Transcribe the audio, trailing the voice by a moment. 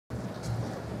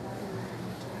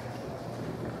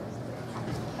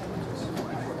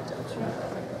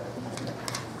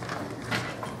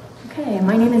Okay,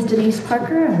 my name is Denise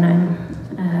Parker, and I'm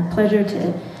a pleasure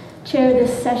to chair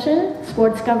this session,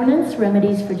 Sports Governance,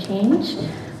 Remedies for Change.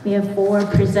 We have 4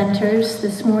 presenters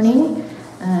this morning.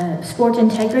 Sport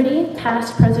Integrity,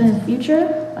 Past, Present, and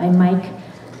Future by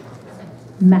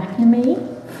McNamee,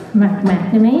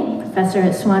 professor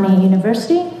at Swansea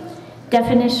University.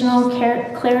 Definitional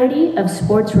Clarity of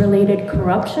Sports-Related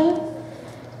Corruption,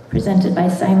 presented by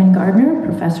Simon Gardiner,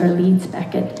 professor at Leeds,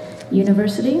 Beckett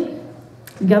University.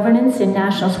 Governance in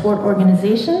National Sport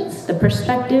Organizations, The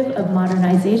Perspective of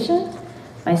Modernization,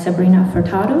 by Sabrina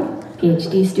Furtado,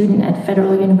 PhD student at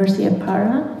Federal University of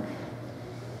Parana.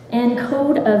 And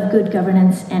Code of Good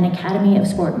Governance and Academy of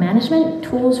Sport Management,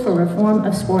 Tools for Reform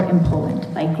of Sport in Poland,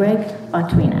 by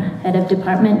Botwina, head of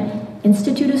Department,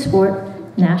 Institute of Sport,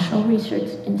 National Research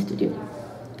Institute.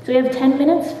 So we have 10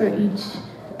 minutes for each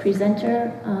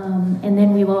presenter, and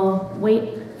then we will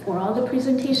wait for all the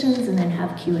presentations and then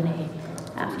have Q&A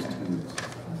after.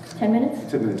 10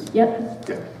 minutes? 10 minutes. Yep?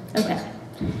 Yeah. Okay.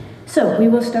 So we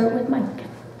will start with Mike.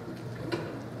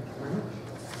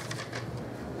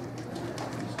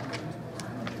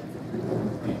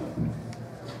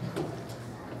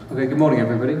 Okay, good morning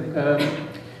everybody.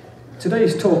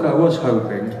 Today's talk I was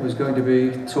hoping was going to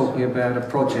be talking about a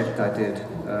project I did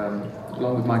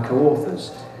along with my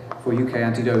co-authors for UK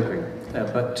anti-doping,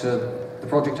 but the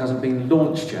project hasn't been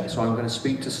launched yet, so I'm going to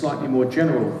speak to slightly more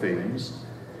general themes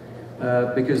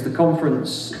because the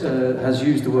conference has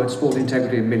used the word sport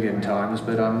integrity a million times,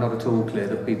 but I'm not at all clear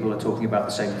that people are talking about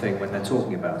the same thing when they're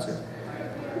talking about it.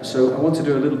 So I want to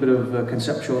do a little bit of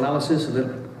conceptual analysis, a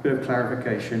little bit of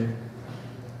clarification,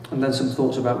 and then some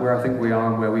thoughts about where I think we are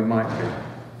and where we might be.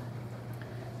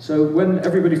 So when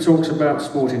everybody talks about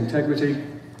sport integrity,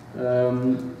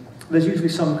 there's usually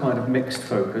some kind of mixed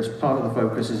focus. Part of the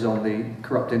focus is on the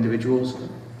corrupt individuals,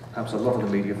 perhaps a lot of the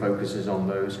media focuses on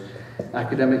those.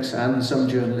 Academics and some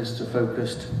journalists are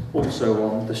focused also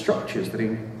on the structures that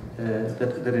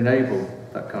enable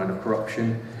that kind of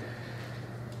corruption.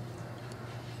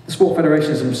 The sport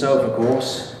federations themselves, of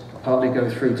course, partly go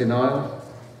through denial.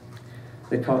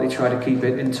 They partly try to keep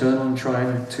it internal and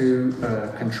trying to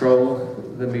control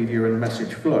the media and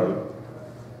message flow.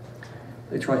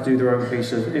 They try to do their own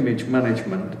piece of image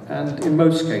management, and in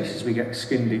most cases we get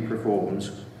skin-deep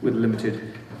reforms with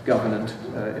limited governance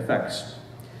effects.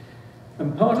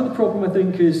 And part of the problem, I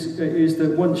think, is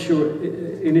that once you're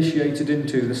initiated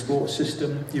into the sports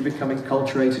system, you become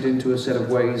enculturated into a set of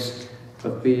ways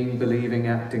of being, believing,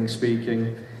 acting,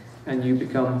 speaking, and you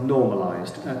become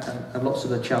normalised. And lots of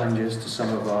the challenges to some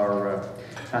of our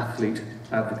athlete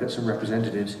advocates and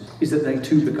representatives is that they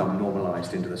too become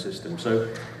normalised into the system. So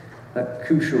that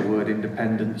crucial word,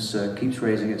 independence, keeps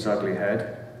raising its ugly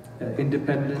head.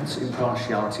 Independence,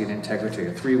 impartiality and integrity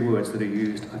are 3 words that are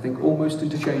used, I think, almost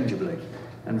interchangeably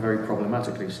and very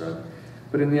problematically so.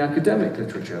 But in the academic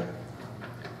literature,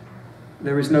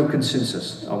 there is no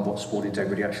consensus on what sport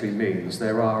integrity actually means.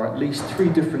 There are at least 3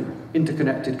 different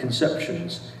interconnected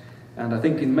conceptions, and I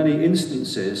think in many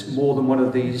instances more than one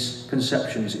of these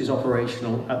conceptions is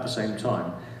operational at the same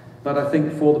time. But I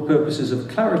think for the purposes of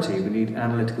clarity we need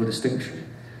analytical distinction.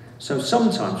 So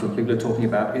sometimes when people are talking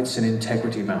about it's an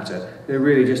integrity matter, they're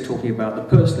really just talking about the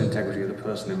personal integrity of the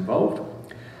person involved.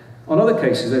 On other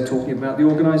cases they're talking about the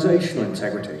organisational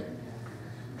integrity.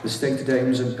 The stated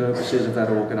aims and purposes of that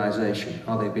organisation,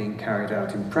 are they being carried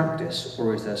out in practice,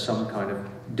 or is there some kind of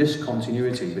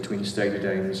discontinuity between stated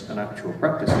aims and actual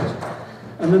practices?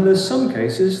 And then there's some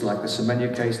cases, like the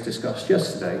Semenya case discussed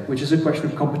yesterday, which is a question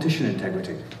of competition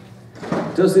integrity.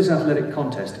 Does this athletic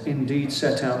contest indeed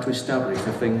set out to establish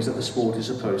the things that the sport is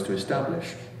supposed to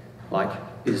establish? Like,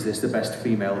 is this the best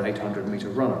female 800-metre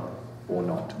runner, or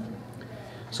not?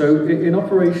 So in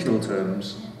operational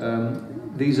terms,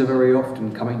 these are very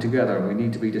often coming together and we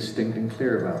need to be distinct and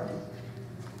clear about them.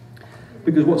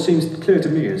 Because what seems clear to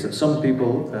me is that some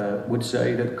people would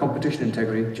say that competition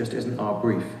integrity just isn't our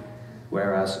brief,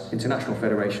 whereas international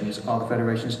federations are the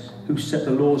federations who set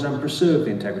the laws and preserve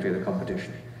the integrity of the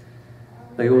competition.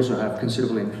 They also have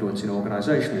considerable influence in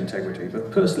organisational integrity,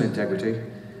 but personal integrity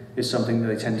is something that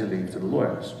they tend to leave to the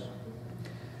lawyers.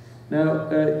 Now,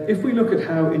 if we look at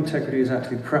how integrity is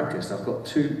actually practiced, I've got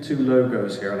two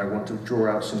logos here and I want to draw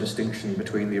out some distinction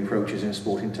between the approaches in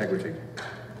sport integrity.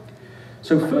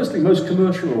 So firstly, most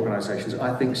commercial organisations,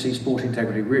 I think, see sport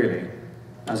integrity really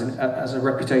as a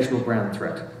reputational brand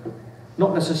threat.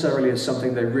 Not necessarily as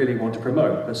something they really want to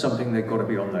promote, but something they've got to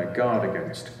be on their guard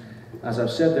against. As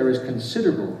I've said, there is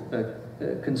considerable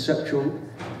conceptual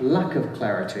lack of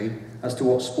clarity as to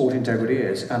what sport integrity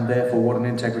is, and therefore what an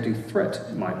integrity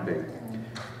threat might be.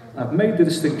 I've made the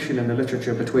distinction in the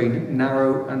literature between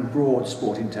narrow and broad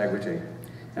sport integrity.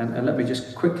 And let me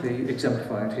just quickly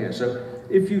exemplify it here. So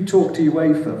if you talk to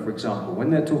UEFA, for example, when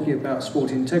they're talking about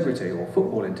sport integrity or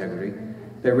football integrity,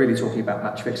 they're really talking about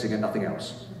match fixing and nothing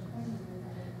else.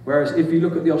 Whereas if you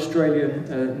look at the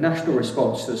Australian national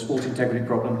response to the sport integrity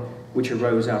problem, which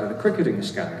arose out of the cricketing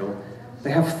scandal,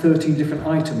 they have 13 different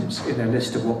items in their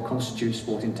list of what constitutes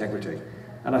sport integrity.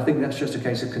 And I think that's just a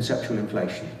case of conceptual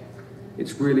inflation.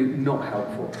 It's really not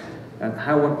helpful. And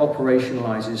how one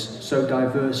operationalises so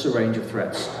diverse a range of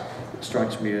threats, it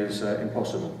strikes me as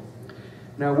impossible.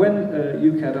 Now, when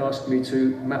UCAD asked me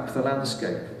to map the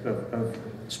landscape of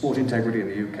sport integrity in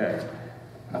the UK,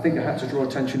 I think I had to draw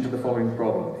attention to the following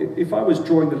problem. If I was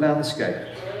drawing the landscape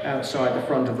outside the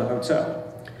front of the hotel,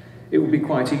 it would be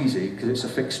quite easy because it's a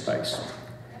fixed space.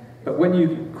 But when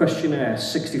you questionnaire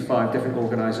 65 different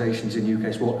organisations in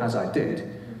UK sport, as I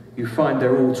did, you find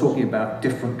they're all talking about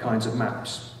different kinds of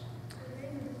maps.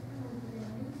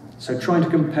 So trying to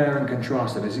compare and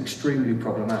contrast them is extremely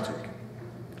problematic.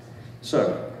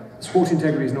 So, sport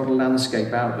integrity is not a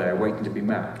landscape out there waiting to be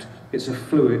mapped. It's a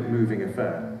fluid, moving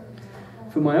affair.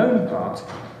 For my own part,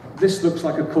 this looks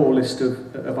like a core list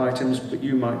of items, but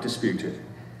you might dispute it.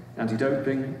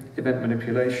 Anti-doping, event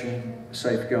manipulation,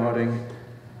 safeguarding,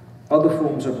 other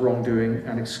forms of wrongdoing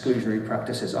and exclusionary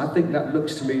practices. I think that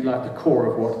looks to me like the core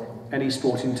of what any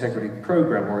sport integrity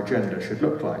programme or agenda should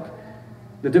look like.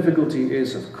 The difficulty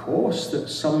is, of course, that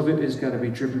some of it is going to be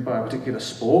driven by a particular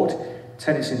sport.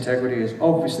 Tennis integrity is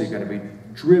obviously going to be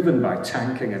driven by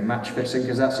tanking and match fixing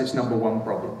because that's its #1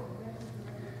 problem.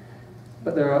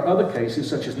 But there are other cases,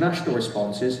 such as national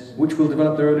responses, which will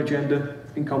develop their own agenda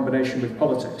in combination with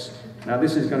politics. Now,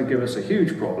 this is going to give us a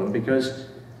huge problem because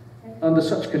under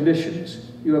such conditions,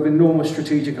 you have enormous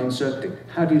strategic uncertainty.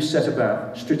 How do you set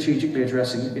about strategically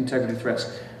addressing integrity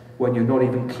threats when you're not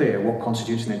even clear what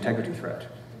constitutes an integrity threat?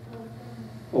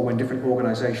 Or when different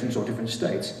organisations or different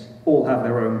states all have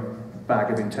their own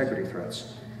bag of integrity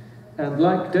threats. And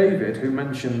like David, who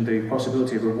mentioned the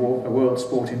possibility of a World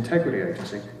Sport Integrity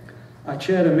Agency, I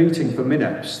chaired a meeting for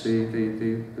MINEPS,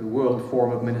 the World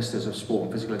Forum of Ministers of Sport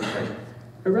and Physical Education,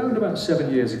 around about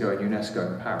 7 years ago in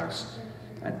UNESCO in Paris.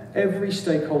 And every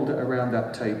stakeholder around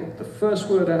that table, the first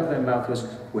word out of their mouth was,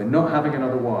 "We're not having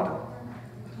another WADA."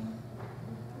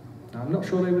 Now, I'm not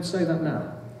sure they would say that now.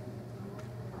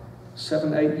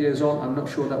 7, 8 years on, I'm not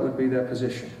sure that would be their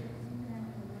position.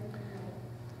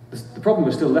 The problem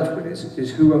we're still left with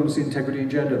is who owns the integrity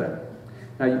agenda then?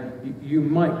 Now, you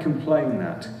might complain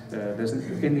that there's,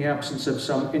 in the absence of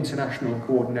some international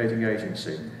coordinating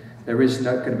agency, there is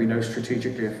going to be no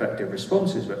strategically effective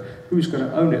responses, but who's going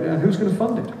to own it and who's going to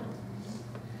fund it?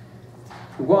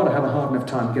 The WADA have a hard enough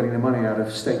time getting the money out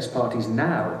of states parties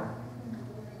now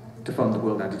to fund the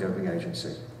World Anti-Doping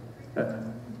Agency.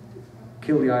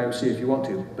 Kill the IOC if you want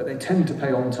to, but they tend to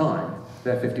pay on time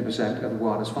their 50% of the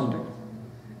WADA's funding.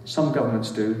 Some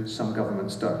governments do, some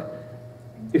governments don't.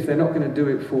 If they're not going to do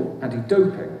it for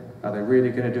anti-doping, are they really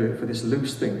going to do it for this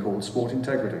loose thing called sport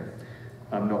integrity?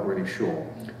 I'm not really sure.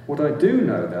 What I do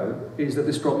know, though, is that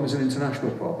this problem is an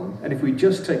international problem, and if we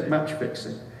just take match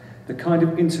fixing, the kind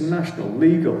of international,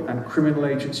 legal and criminal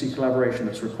agency collaboration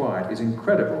that's required is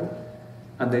incredible,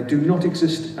 and there do not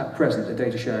exist at present the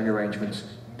data sharing arrangements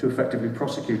to effectively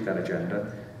prosecute that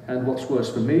agenda. And what's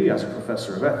worse for me as a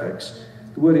professor of ethics,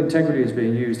 the word integrity is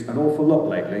being used an awful lot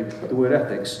lately, but the word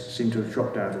ethics seem to have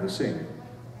dropped out of the scene.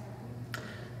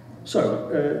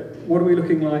 So, what are we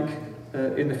looking like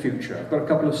in the future? I've got a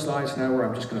couple of slides now where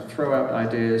I'm just going to throw out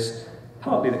ideas,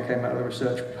 partly that came out of the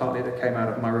research, partly that came out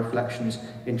of my reflections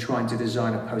in trying to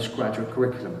design a postgraduate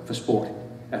curriculum for sport,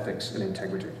 ethics and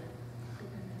integrity.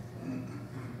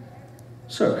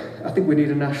 So, I think we need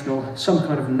some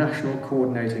kind of national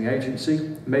coordinating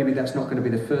agency. Maybe that's not going to be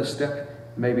the first step.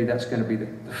 Maybe that's going to be the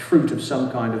fruit of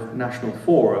some kind of national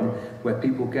forum where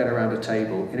people get around a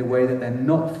table in a way that they're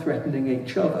not threatening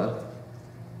each other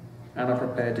and are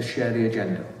prepared to share the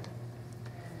agenda.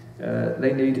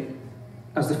 They need,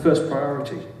 as the first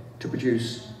priority, to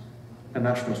produce a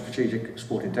national strategic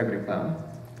sport integrity plan.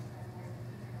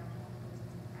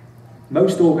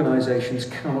 Most organisations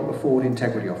cannot afford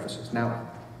integrity officers. Now,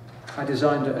 I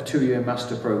designed a 2-year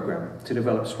master programme to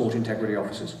develop sport integrity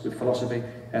officers with philosophy,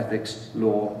 ethics,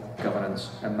 law, governance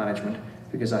and management,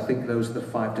 because I think those are the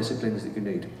 5 disciplines that you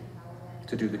need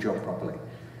to do the job properly.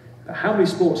 How many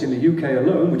sports in the UK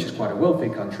alone, which is quite a wealthy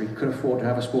country, could afford to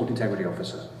have a sport integrity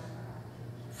officer?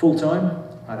 Full-time?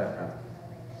 I don't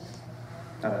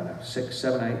know. 6,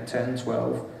 7, 8, 10,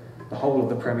 12. The whole of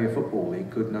the Premier Football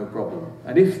League could, no problem.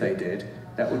 And if they did,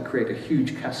 that would create a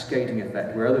huge cascading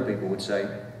effect where other people would say,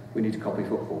 We need to copy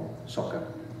football, soccer,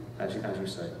 as you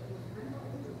say.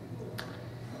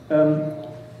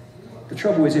 The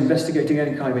trouble is investigating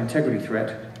any kind of integrity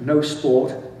threat. No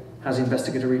sport has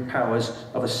investigatory powers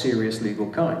of a serious legal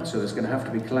kind, so there's going to have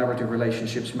to be collaborative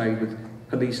relationships made with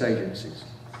police agencies.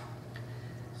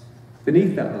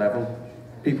 Beneath that level,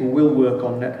 people will work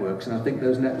on networks, and I think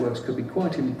those networks could be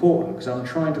quite important, because I'm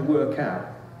trying to work out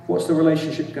what's the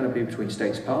relationship going to be between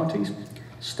states parties,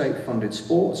 state-funded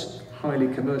sports, highly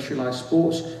commercialised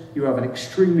sports. You have an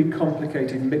extremely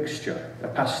complicated mixture, a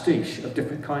pastiche of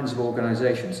different kinds of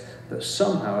organisations that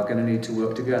somehow are going to need to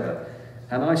work together.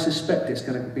 And I suspect it's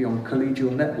going to be on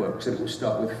collegial networks that it will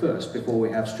start with first, before we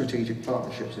have strategic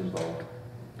partnerships involved.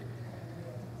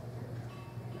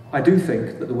 I do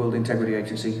think that the World Integrity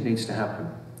Agency needs to happen.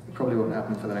 It probably won't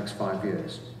happen for the next 5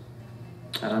 years.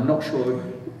 And I'm not sure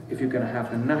if you're going to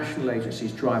have the national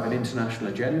agencies drive an international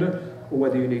agenda, or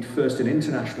whether you need first an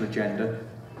international agenda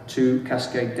to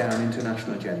cascade down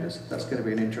international agendas. That's going to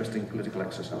be an interesting political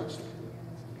exercise.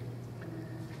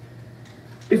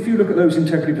 If you look at those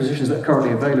integrity positions that are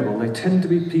currently available, they tend to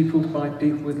be peopled by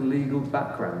people with legal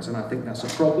backgrounds, and I think that's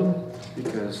a problem,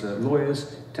 because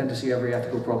lawyers tend to see every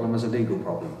ethical problem as a legal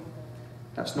problem.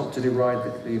 That's not to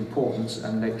deride the importance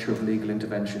and nature of legal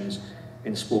interventions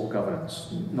in sport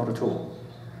governance, not at all.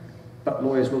 But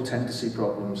lawyers will tend to see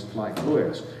problems like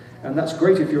lawyers. And that's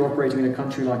great if you're operating in a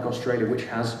country like Australia, which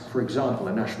has, for example,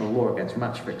 a national law against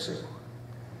match fixing.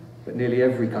 But nearly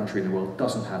every country in the world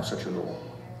doesn't have such a law.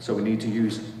 So we need to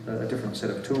use a different set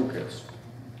of toolkits.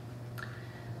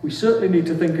 We certainly need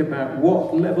to think about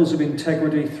what levels of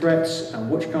integrity threats and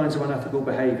which kinds of unethical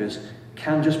behaviours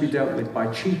can just be dealt with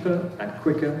by cheaper and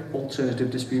quicker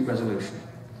alternative dispute resolution.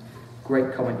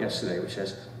 Great comment yesterday which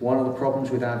says, one of the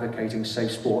problems with advocating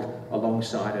safe sport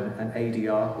alongside an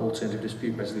ADR, alternative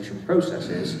dispute resolution process,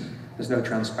 is there's no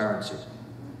transparency.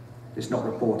 It's not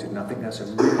reported, and I think that's a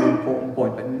really important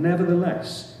point. But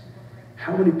nevertheless,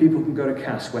 how many people can go to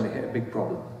CAS when they hit a big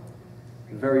problem?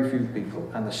 Very few people,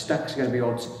 and the stacks are going to be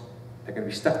odds. They're going to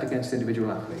be stacked against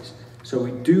individual athletes. So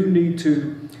we do need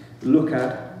to look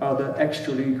at other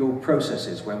extra-legal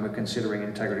processes when we're considering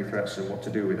integrity threats and what to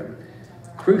do with them.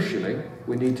 Crucially,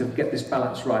 we need to get this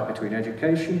balance right between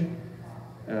education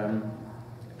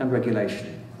and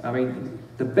regulation. I mean,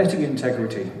 the betting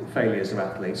integrity failures of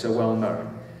athletes are well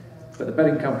known, but the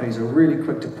betting companies are really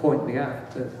quick to point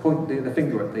the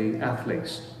finger at the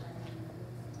athletes.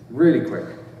 Really quick.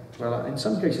 Well, in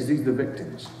some cases, these are the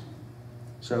victims.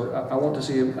 So I want to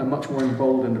see a much more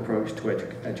emboldened approach to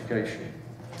education.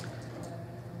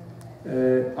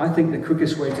 I think the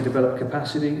quickest way to develop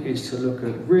capacity is to look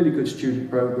at really good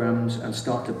student programs and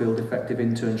start to build effective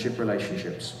internship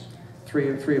relationships. Three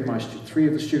of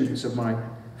the students of my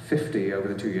 50 over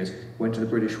the 2 years went to the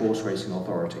British Horse Racing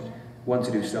Authority. One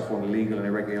to do stuff on illegal and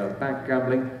irregular bank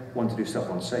gambling, one to do stuff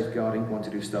on safeguarding, one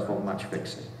to do stuff on match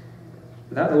fixing.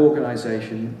 That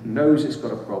organisation knows it's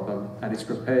got a problem and it's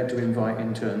prepared to invite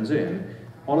interns in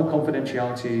on a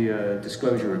confidentiality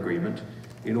disclosure agreement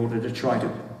in order to try to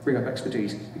bring up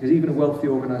expertise, because even a wealthy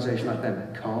organisation like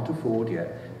them can't afford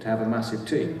yet to have a massive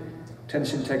team.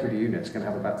 Tennis Integrity Unit's going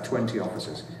to have about 20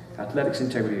 officers. Athletics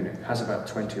Integrity Unit has about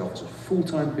 20 officers,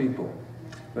 full-time people.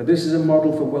 But this is a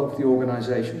model for wealthy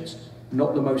organisations,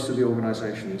 not the most of the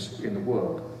organisations in the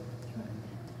world.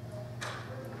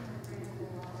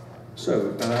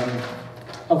 So,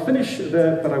 I'll finish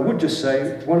there, but I would just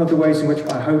say, one of the ways in which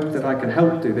I hope that I can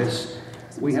help do this,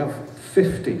 we have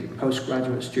 50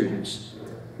 postgraduate students,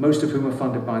 most of whom are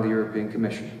funded by the European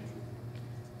Commission.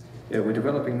 Yeah, we're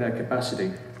developing their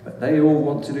capacity, but they all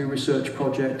want to do research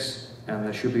projects, and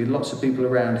there should be lots of people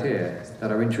around here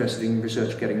that are interested in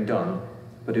research getting done,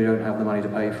 but who don't have the money to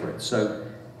pay for it. So,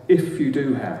 if you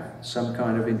do have some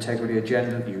kind of integrity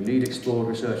agenda, you need explored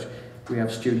research, we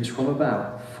have students from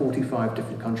about 45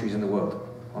 different countries in the world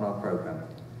on our programme.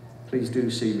 Please do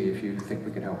see me if you think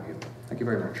we can help you. Thank you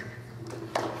very much.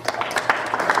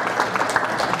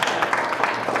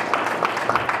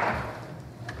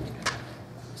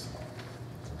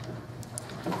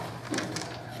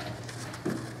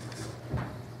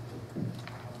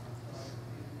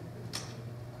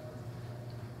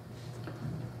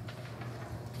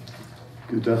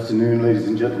 Good afternoon, ladies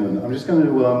and gentlemen. I'm just going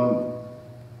to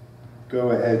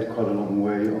go ahead quite a long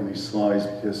way on these slides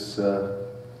because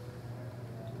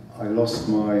I lost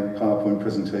my PowerPoint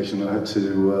presentation. I had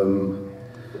to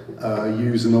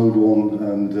use an old one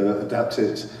and adapt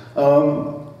it.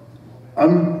 I'm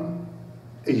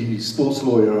a sports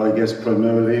lawyer, I guess,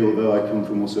 primarily, although I come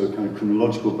from also a kind of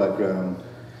criminological background.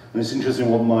 And it's interesting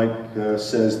what Mike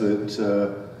says,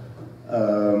 that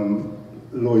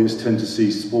lawyers tend to see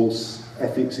sports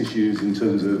ethics issues in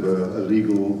terms of a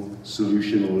legal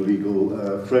solution or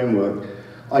legal framework.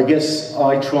 I guess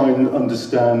I try and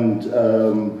understand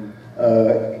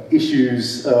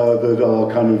issues that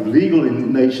are kind of legal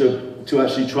in nature to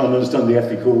actually try and understand the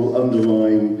ethical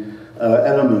underlying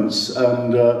elements,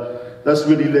 and that's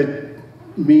really led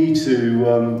me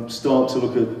to start to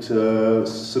look at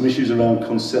some issues around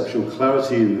conceptual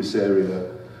clarity in this area.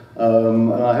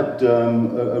 And I had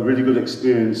a really good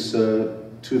experience 2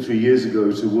 or 3 years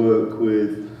ago to work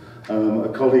with a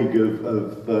colleague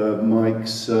of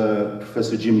Mike's,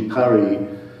 Professor Jim Parry,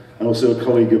 and also a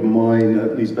colleague of mine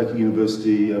at Leeds Beckett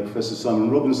University, Professor Simon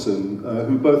Robinson,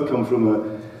 who both come from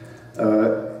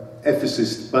a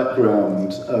ethicist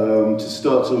background, to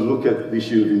start to look at the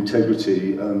issue of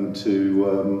integrity and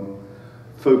to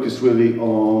focus really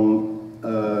on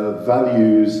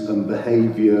values and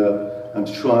behaviour, and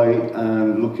to try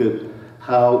and look at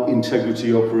how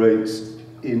integrity operates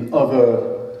in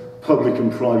other public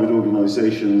and private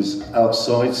organisations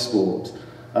outside sport.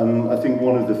 And I think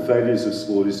one of the failures of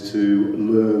sport is to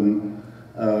learn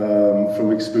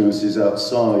from experiences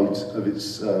outside of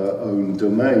its own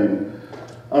domain.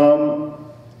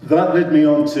 That led me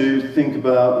on to think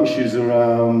about issues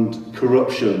around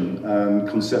corruption and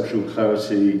conceptual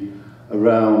clarity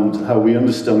around how we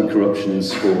understand corruption in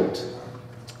sport.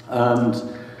 And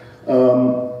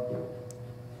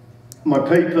my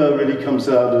paper really comes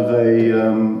out of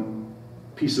a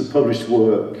piece of published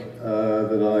work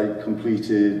that I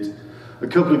completed a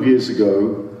couple of years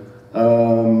ago,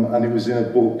 and it was in a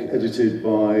book edited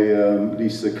by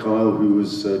Lisa Kyle, who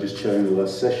was just chairing the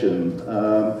last session.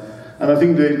 And I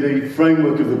think the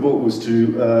framework of the book was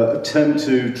to attempt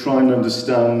to try and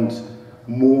understand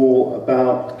more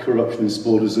about corruption in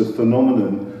sport as a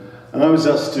phenomenon. And I was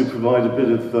asked to provide a bit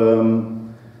of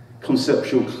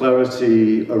conceptual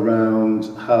clarity around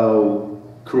how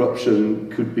corruption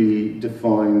could be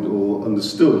defined or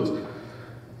understood.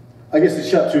 I guess the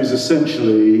chapter is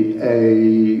essentially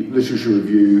a literature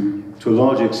review to a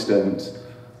large extent,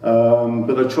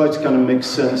 but I tried to kind of make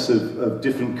sense of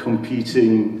different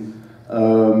competing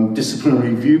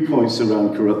disciplinary viewpoints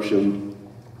around corruption,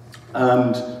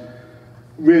 and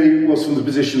really was from the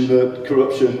position that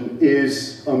corruption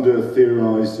is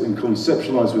under-theorised and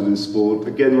conceptualised within sport.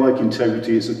 Again, like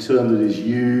integrity, it's a term that is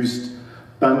used,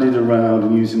 bandied around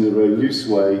and used in a very loose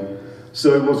way.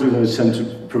 So it was really an attempt to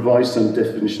provide some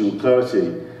definitional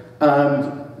clarity.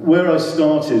 And where I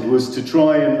started was to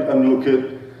try and look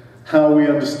at how we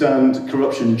understand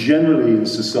corruption generally in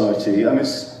society. And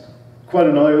it's quite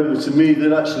an eye-opener to me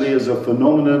that actually as a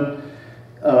phenomenon,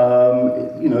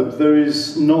 you know, there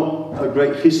is not a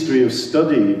great history of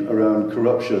study around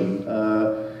corruption.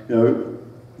 You know,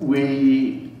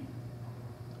 we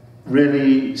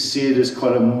really see it as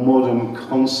quite a modern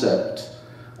concept.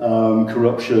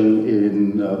 Corruption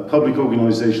in public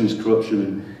organisations,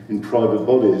 corruption in private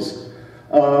bodies.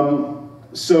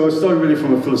 So I started really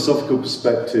from a philosophical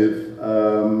perspective,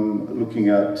 looking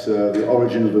at the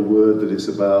origin of the word, that it's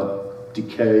about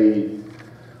decay,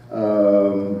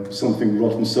 something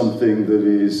rotten, something that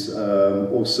is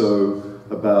also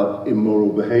about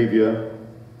immoral behaviour.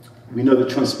 We know that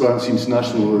Transparency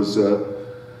International as a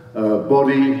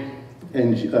body,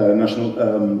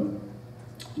 national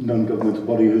non-governmental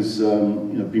body, has you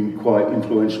know, been quite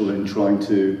influential in trying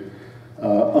to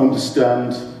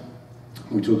understand.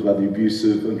 We talked about the abuse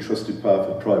of untrusted power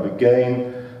for private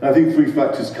gain. And I think 3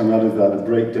 factors come out of that: a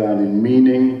breakdown in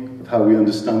meaning of how we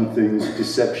understand things,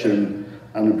 deception,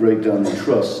 and a breakdown in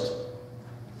trust.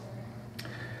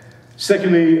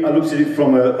 Secondly, I looked at it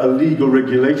from a legal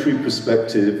regulatory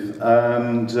perspective,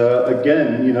 and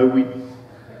again, you know, we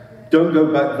don't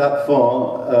go back that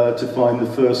far to find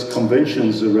the first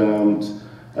conventions around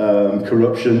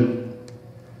corruption,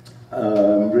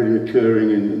 really occurring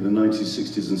in the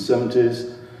 1960s and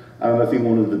 70s. And I think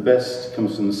one of the best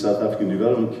comes from the South African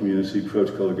Development Community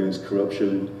Protocol Against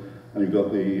Corruption, and you've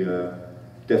got the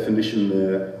definition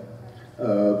there,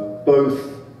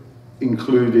 both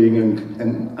including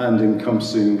and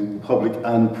encompassing public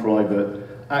and private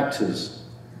actors.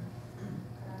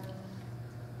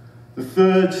 The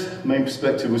third main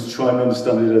perspective was to try and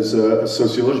understand it as a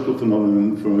sociological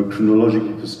phenomenon from a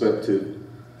chronological perspective.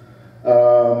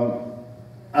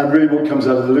 And really what comes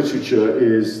out of the literature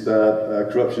is that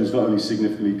corruption is not only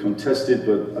significantly contested,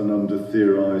 but an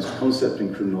under-theorised concept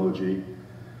in criminology.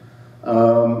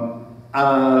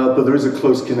 But there is a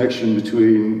close connection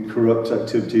between corrupt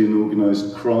activity and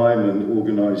organised crime and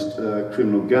organised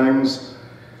criminal gangs.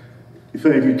 If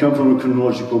any of you come from a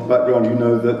criminological background, you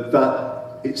know that that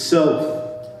itself,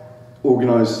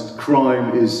 organised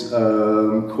crime, is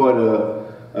quite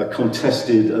a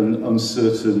contested and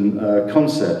uncertain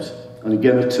concept, and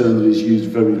again a term that is used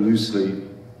very loosely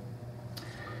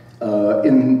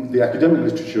in the academic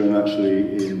literature and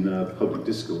actually in public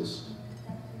discourse.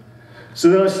 So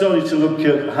then I started to look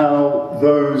at how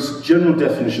those general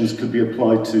definitions could be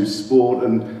applied to sport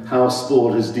and how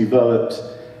sport has developed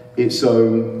its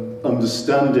own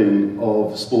understanding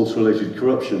of sports-related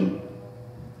corruption.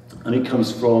 And it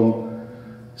comes from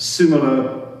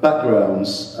similar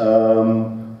backgrounds,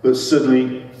 but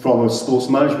certainly from a sports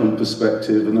management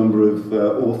perspective, a number of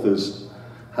authors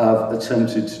have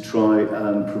attempted to try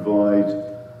and provide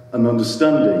an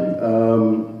understanding.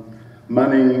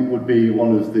 Manning would be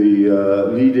one of the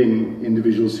leading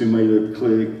individuals who made a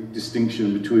clear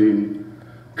distinction between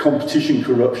competition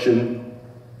corruption,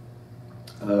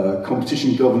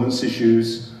 competition governance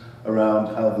issues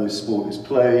around how the sport is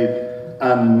played,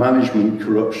 and management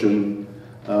corruption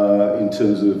in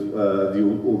terms of the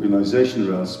organisation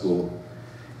around sport.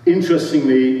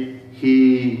 Interestingly,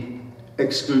 he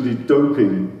excluded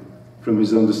doping from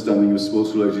his understanding of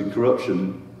sports-related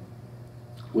corruption,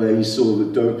 where he saw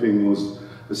that doping was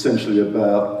essentially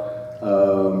about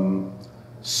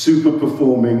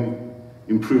super-performing,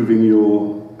 improving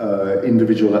your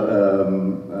individual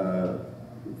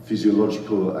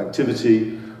physiological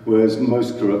activity, whereas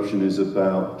most corruption is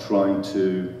about trying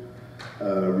to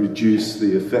reduce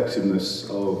the effectiveness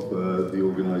of the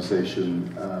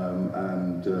organisation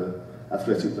and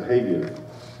athletic behaviour.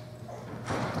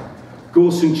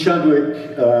 Grzegorz and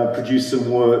Chadwick produced some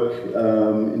work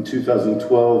in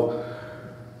 2012,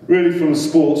 really from a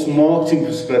sports marketing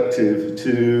perspective,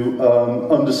 to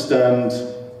understand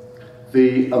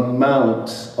the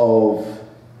amount of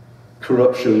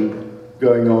corruption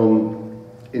going on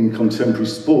in contemporary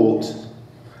sport.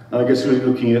 And I guess really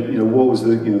looking at, what was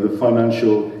the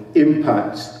financial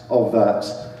impact of that.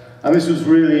 And this was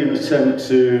really an attempt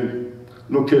to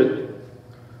look at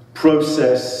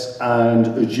process and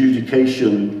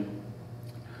adjudication,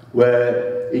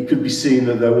 where it could be seen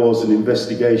that there was an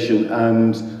investigation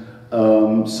and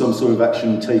some sort of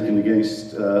action taken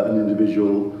against an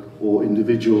individual or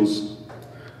individuals,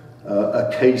 a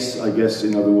case, I guess,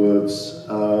 in other words.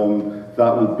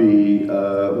 That would be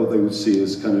what they would see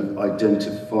as kind of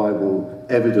identifiable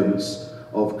evidence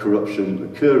of corruption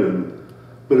occurring.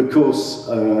 But of course,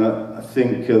 I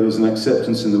think there was an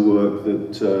acceptance in the work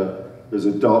that there's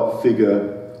a dark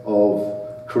figure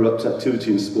of corrupt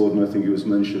activity in sport, and I think it was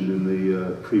mentioned in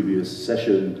the previous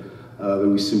session, that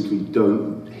we simply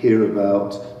don't hear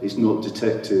about, it's not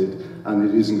detected, and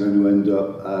it isn't going to end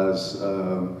up as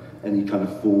any kind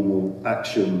of formal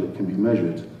action that can be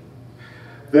measured.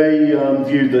 They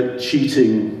viewed that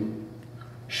cheating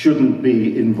shouldn't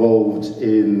be involved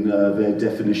in their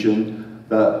definition,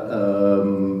 that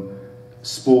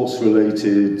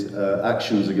sports-related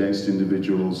actions against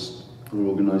individuals or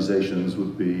organisations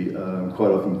would be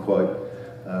quite often quite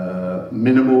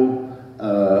minimal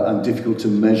and difficult to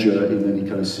measure in any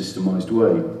kind of systemised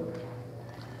way.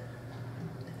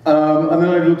 And then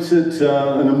I looked at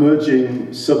an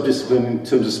emerging subdiscipline in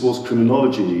terms of sports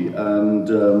criminology, and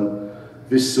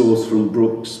this source from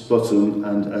Brooks, Button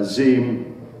and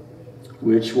Azim,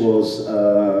 which was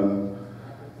a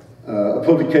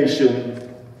publication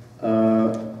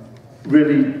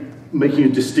really making a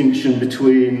distinction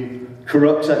between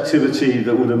corrupt activity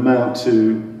that would amount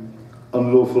to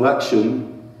unlawful action,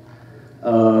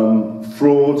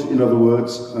 fraud, in other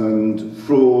words, and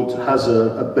fraud has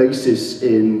a basis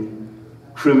in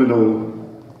criminal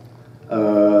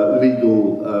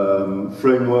legal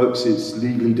frameworks. It's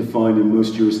legally defined in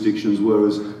most jurisdictions,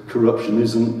 whereas corruption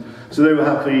isn't. So they were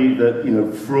happy that,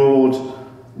 fraud,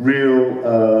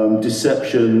 real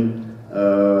deception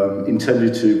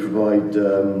intended to provide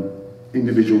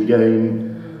individual gain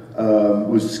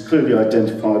was clearly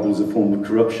identifiable as a form of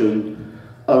corruption.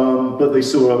 But they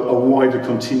saw a wider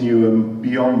continuum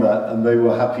beyond that, and they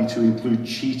were happy to include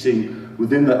cheating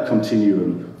within that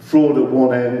continuum. Fraud at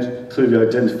one end, clearly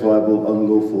identifiable,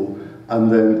 unlawful,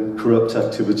 and then corrupt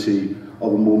activity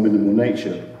of a more minimal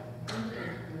nature.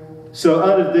 So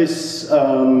out of this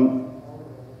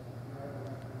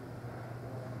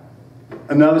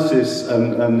analysis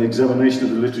and examination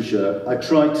of the literature, I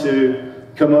tried to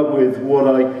come up with what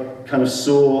I kind of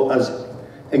saw as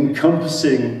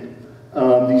encompassing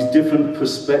these different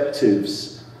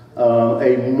perspectives,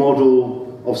 a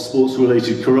model of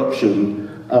sports-related corruption,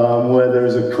 where there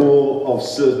is a core of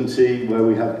certainty, where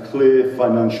we have clear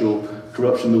financial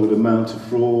corruption that would amount to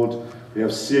fraud. We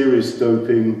have serious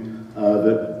doping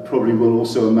that probably will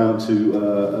also amount to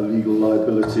a legal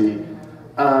liability,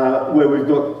 where we've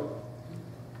got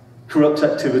corrupt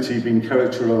activity being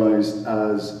characterised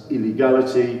as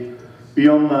illegality.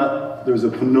 Beyond that, there's a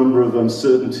penumbra of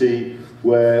uncertainty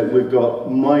where we've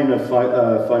got minor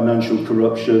financial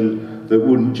corruption that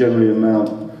wouldn't generally amount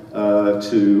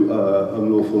to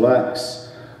unlawful acts,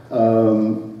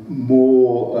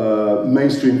 more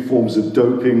mainstream forms of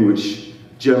doping, which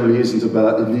generally isn't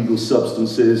about illegal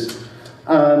substances,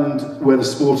 and where the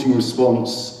sporting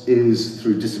response is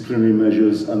through disciplinary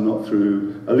measures and not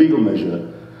through a legal measure.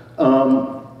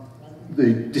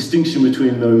 The distinction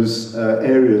between those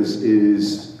areas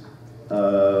is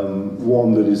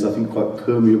one that is, I think, quite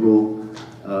permeable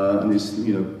and is,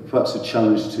 perhaps a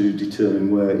challenge to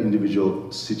determine where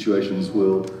individual situations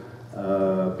will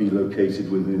be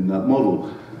located within that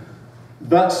model.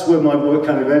 That's where my work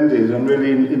kind of ended, and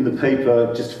really in the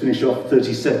paper, just to finish off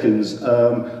 30 seconds,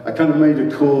 I kind of made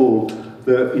a call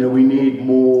that we need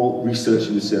more research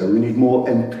in this area. We need more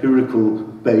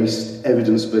empirical-based,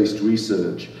 evidence-based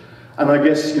research. And I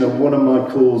guess one of my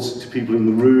calls to people in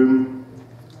the room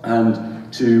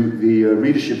and to the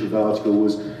readership of the article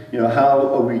was,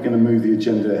 how are we going to move the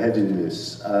agenda ahead in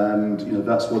this? And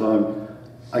that's what I'm,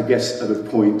 I guess, at a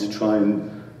point to try and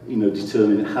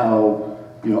determine how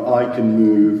I can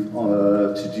move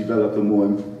to develop a more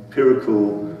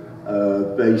empirical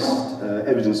based,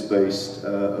 evidence-based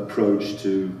approach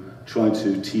to trying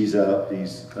to tease out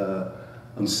these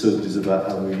uncertainties about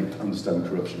how we understand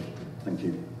corruption. Thank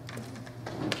you.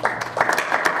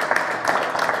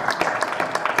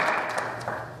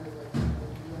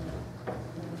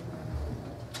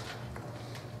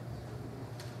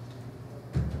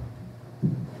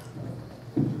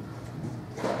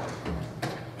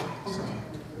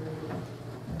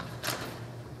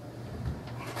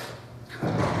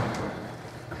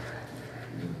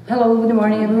 Hello, good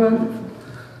morning everyone.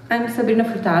 I'm Sabrina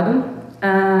Furtado,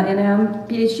 and I'm a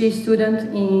PhD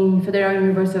student in Federal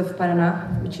University of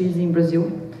Parana, which is in Brazil.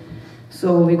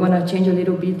 So we're gonna change a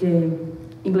little bit the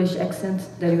English accent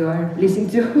that you are listening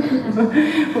to.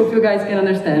 Hope you guys can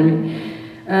understand me.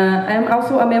 I'm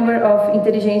also a member of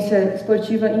Inteligência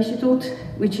Esportiva Institute,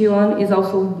 which one is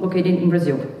also located in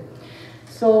Brazil.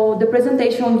 So the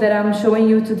presentation that I'm showing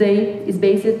you today is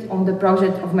based on the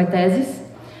project of my thesis.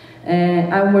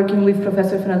 I'm working with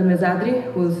Professor Fernando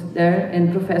Mesadri, who's there,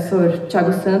 and Professor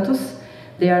Thiago Santos.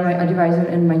 They are my advisor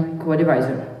and my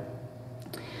co-advisor.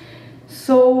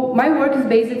 So my work is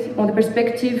based on the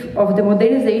perspective of the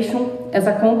modernization as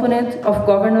a component of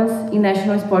governance in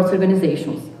national sports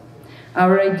organizations.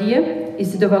 Our idea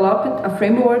is to develop a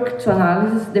framework to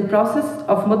analyze the process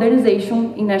of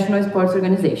modernization in national sports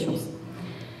organizations.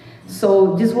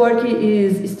 So this work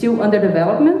is still under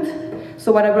development.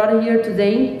 So what I brought here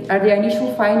today are the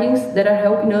initial findings that are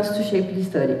helping us to shape the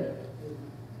study.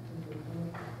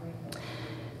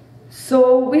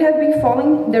 So we have been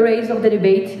following the rise of the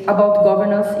debate about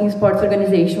governance in sports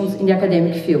organizations in the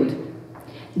academic field.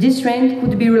 This trend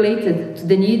could be related to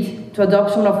the need to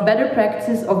adoption of better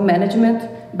practices of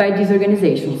management by these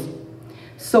organizations.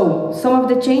 So some of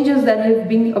the changes that have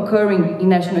been occurring in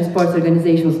national sports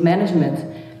organizations management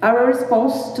are a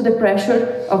response to the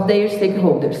pressure of their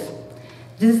stakeholders.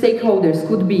 These stakeholders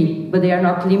could be, but they are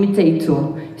not limited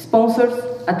to, sponsors,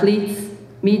 athletes,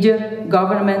 media,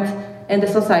 government, and the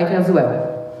society as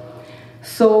well.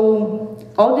 So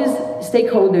all these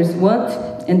stakeholders want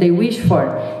and they wish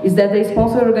for is that the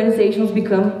sponsor organizations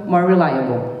become more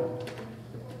reliable.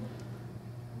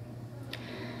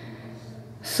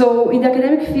 So in the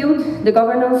academic field, the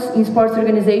governance in sports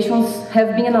organizations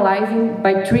have been analyzed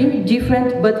by three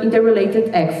different but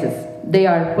interrelated axes. They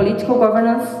are political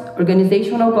governance,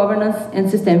 organizational governance, and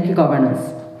systemic governance.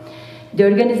 The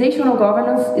organizational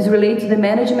governance is related to the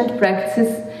management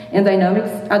practices and dynamics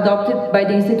adopted by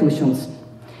the institutions.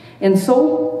 And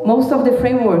so, most of the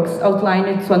frameworks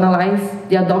outlined to analyze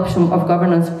the adoption of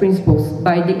governance principles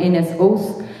by the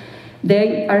NSOs,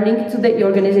 they are linked to the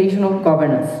organizational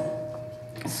governance.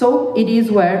 So, it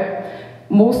is where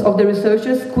most of the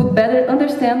researchers could better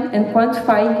understand and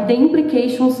quantify the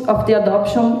implications of the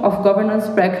adoption of governance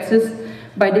practices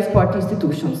by the sport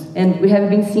institutions. And we have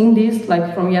been seeing this,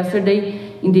 like from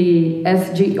yesterday, in the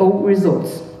SGO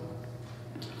results.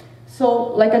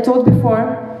 So, like I told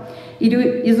before, it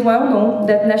is well known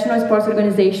that national sports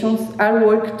organizations are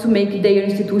working to make their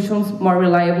institutions more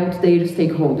reliable to their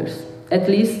stakeholders. At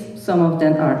least some of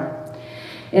them are.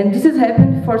 And this has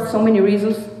happened for so many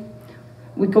reasons.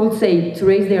 We could say to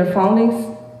raise their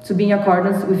fundings, to be in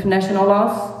accordance with national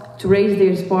laws, to raise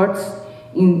their sports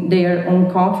in their own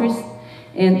countries.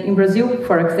 And in Brazil,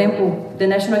 for example, the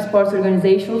national sports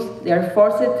organizations, they are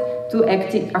forced to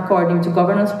act according to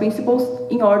governance principles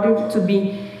in order to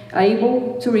be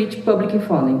able to reach public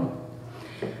funding.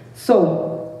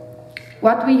 So,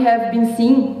 what we have been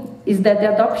seeing is that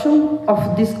the adoption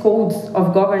of these codes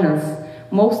of governance,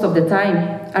 most of the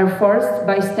time, are forced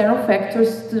by external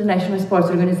factors to the national sports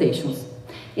organizations.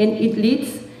 And it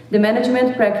leads the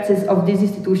management practices of these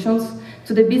institutions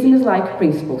to the business-like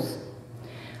principles.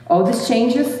 All these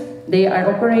changes, they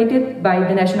are operated by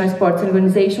the national sports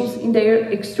organizations in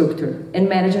their structure and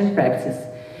management practices.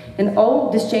 And all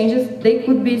these changes, they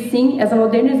could be seen as a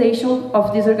modernization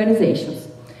of these organizations.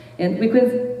 And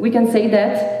we can say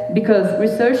that because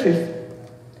researchers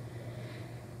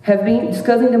have been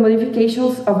discussing the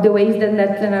modifications of the ways that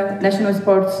national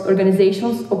sports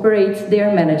organizations operate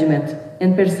their management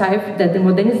and perceive that the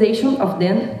modernization of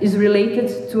them is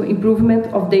related to improvement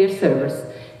of their service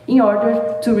in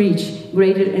order to reach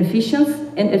greater efficiency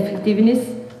and effectiveness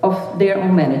of their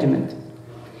own management.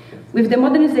 With the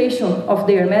modernization of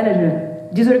their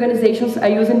management, these organizations are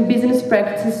using business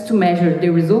practices to measure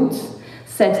their results,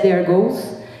 set their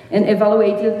goals, and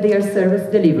evaluate their service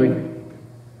delivery.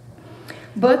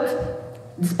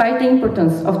 But, despite the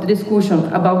importance of the discussion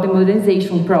about the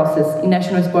modernization process in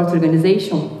national sports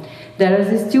organization, there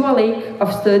is still a lack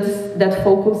of studies that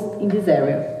focus in this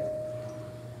area.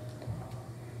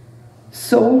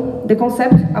 So, the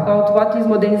concept about what is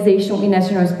modernization in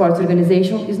national sports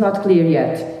organization is not clear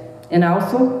yet. And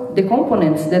also, the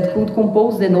components that could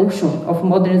compose the notion of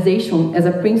modernization as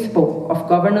a principle of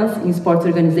governance in sports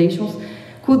organizations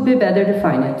could be better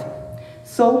defined.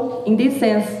 So, in this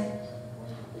sense,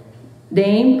 the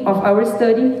aim of our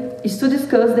study is to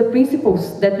discuss the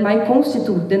principles that might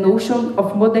constitute the notion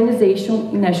of modernization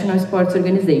in national sports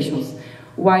organizations,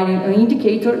 while an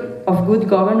indicator of good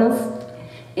governance,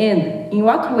 and in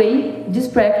what way this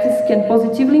practice can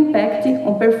positively impact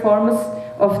on performance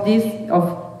of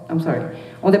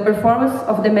on the performance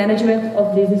of the management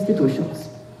of these institutions.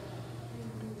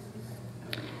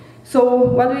 So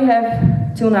what we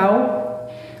have till now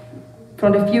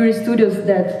from the few studios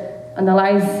that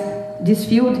analyze this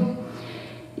field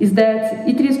is that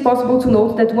it is possible to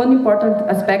note that one important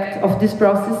aspect of this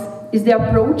process is the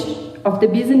approach of the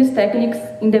business techniques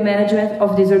in the management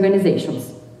of these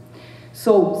organizations.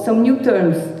 So some new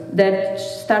terms that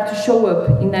start to show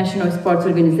up in national sports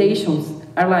organizations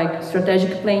are like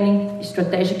strategic planning,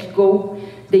 strategic goal,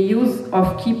 the use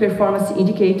of key performance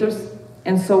indicators,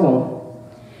 and so on.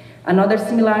 Another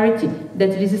similarity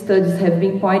that these studies have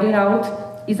been pointing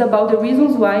out is about the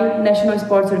reasons why national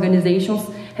sports organizations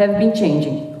have been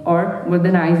changing or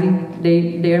modernizing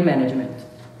their management.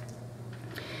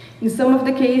 In some of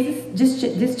the cases,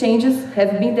 these changes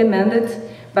have been demanded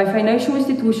by financial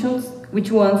institutions, which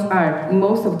ones are, in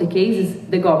most of the cases,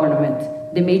 the government,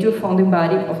 the major funding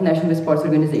body of national sports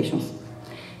organizations.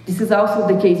 This is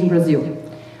also the case in Brazil,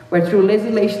 where through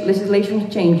legislation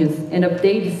changes and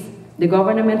updates, the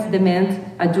government demands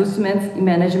adjustments in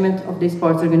management of the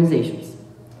sports organizations.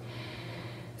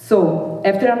 So,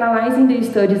 after analyzing the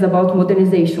studies about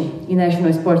modernization in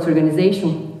national sports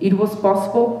organization, it was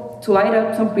possible to light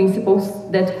up some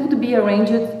principles that could be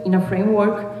arranged in a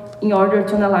framework in order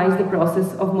to analyze the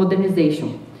process of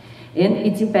modernization and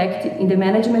its impact in the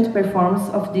management performance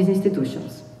of these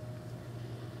institutions.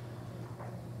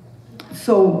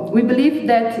 So, we believe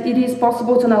that it is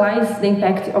possible to analyze the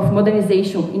impact of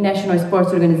modernization in national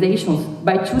sports organizations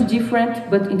by two different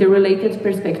but interrelated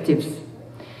perspectives.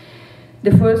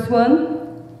 The first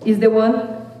one is the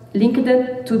one linked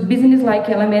to business-like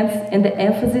elements and the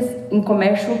emphasis in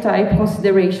commercial type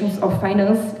considerations of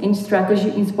finance and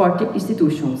strategy in sport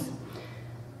institutions.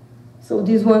 So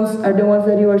these ones are the ones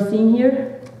that you are seeing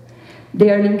here.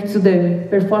 They are linked to the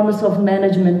performance of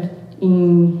management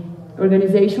in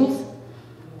organizations,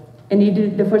 and it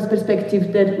is the first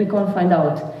perspective that we can find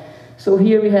out. So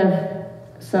here we have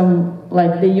some,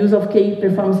 like the use of key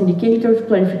performance indicators,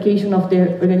 clarification of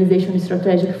the organization's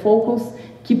strategic focus,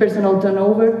 key personnel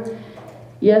turnover.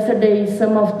 Yesterday,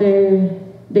 some of the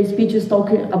speeches talk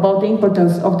about the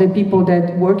importance of the people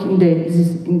that work in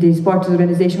the sports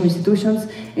organization institutions,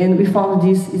 and we found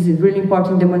this is really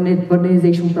important in the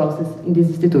modernization process in these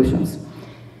institutions.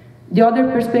 The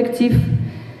other perspective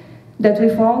that we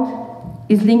found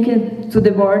is linked to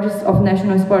the boards of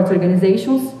national sports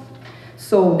organizations.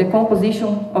 So the composition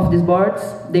of these boards,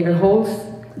 their roles,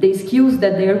 the skills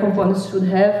that their components should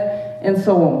have, and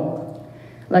so on.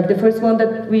 Like the first one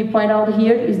that we point out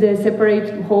here is the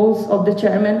separate roles of the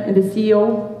chairman and the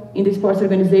CEO in the sports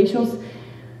organizations.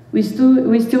 We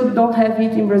still don't have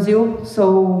it in Brazil,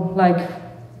 so like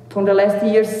from the last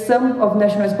years, some of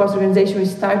national sports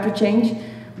organizations start to change,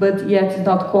 but yet it's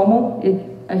not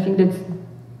common. I think that's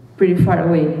pretty far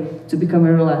away to become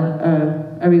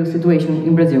a real situation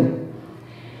in Brazil.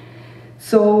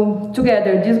 So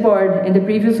together, this board and the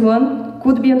previous one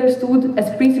could be understood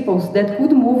as principles that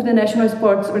could move the national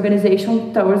sports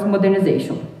organization towards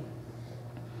modernization.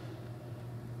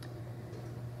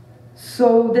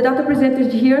 So the data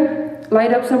presented here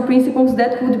light up some principles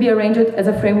that could be arranged as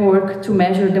a framework to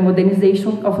measure the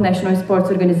modernization of national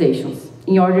sports organizations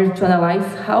in order to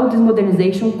analyze how this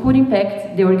modernization could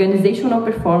impact the organizational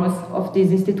performance of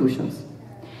these institutions.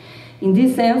 In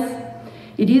this sense,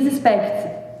 it is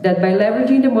expected that by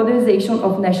leveraging the modernization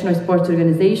of national sports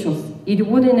organizations, it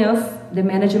would enhance the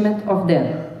management of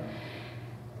them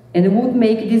and it would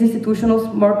make these institutions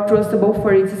more trustable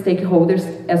for its stakeholders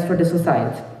as for the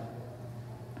society.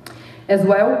 As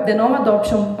well, the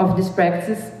non-adoption of this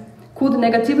practice could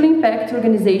negatively impact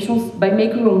organizations by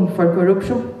making room for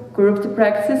corrupt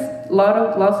practices,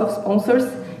 loss of sponsors,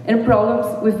 and problems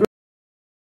with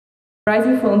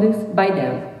rising funding by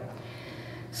them.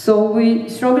 So we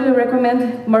strongly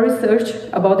recommend more research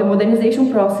about the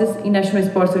modernization process in national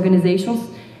sports organizations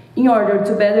in order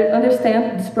to better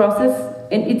understand this process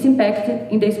and its impact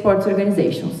in the sports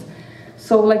organizations.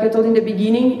 So like I told in the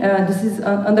beginning, this is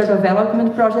an under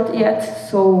development project yet,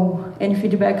 so any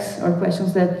feedbacks or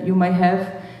questions that you might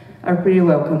have are pretty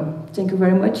welcome. Thank you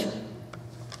very much.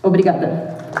 Obrigada.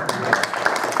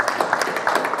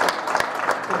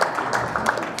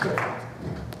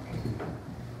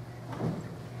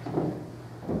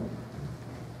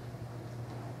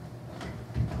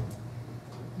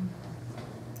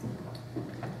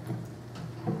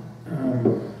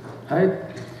 Hi,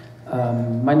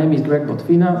 my name is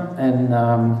Botwina, and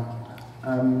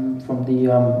I'm from the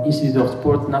Institute of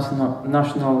Sport,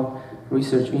 National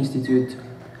Research Institute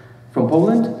from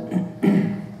Poland.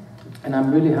 And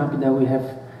I'm really happy that we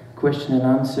have question and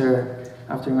answer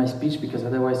after my speech, because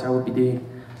otherwise I would be the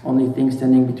only thing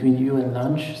standing between you and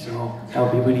lunch, so that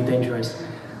would be really dangerous.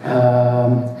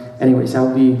 Anyways,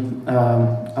 I'll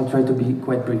try to be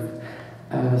quite brief.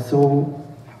 So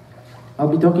I'll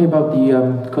be talking about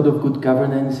the Code of Good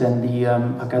Governance and the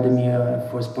Academy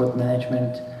for Sport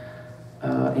Management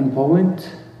in Poland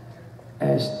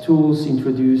as tools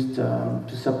introduced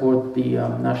to support the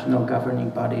national governing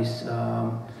bodies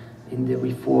in the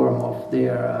reform of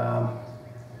their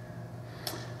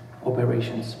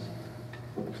operations.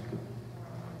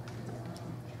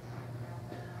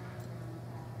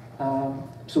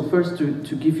 So first,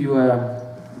 to give you a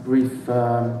brief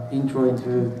intro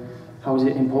into how is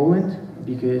it in Poland,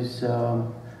 because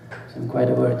so I'm quite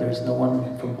aware there is no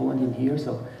one from Poland in here,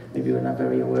 so maybe you're not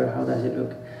very aware how does it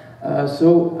look.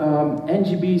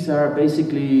 NGBs are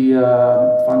basically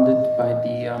funded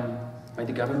by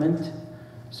the government.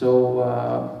 So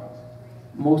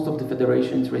most of the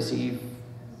federations receive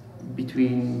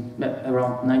between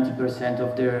around 90%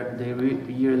 of their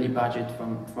yearly budget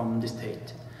from the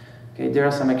state. Okay, there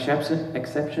are some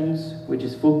exceptions, which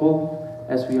is football,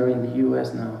 as we are in the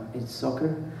US now, it's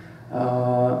soccer.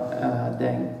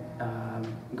 Then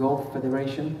golf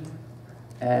federation,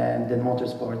 and then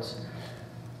motorsports.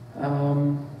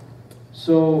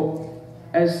 So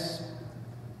as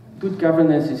good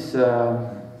governance is an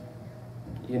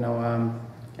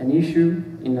issue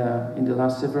in the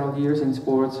last several years in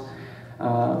sports,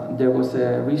 there was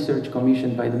a research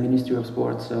commissioned by the Ministry of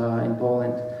Sports in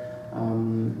Poland.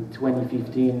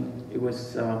 2015, it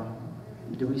was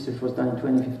the research was done in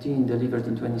 2015, delivered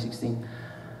in 2016.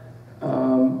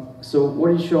 So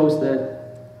what it shows that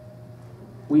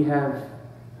we have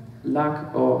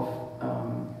lack of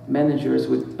managers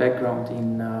with background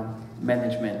in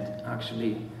management,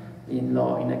 actually, in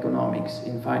law, in economics,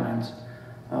 in finance,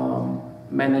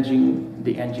 managing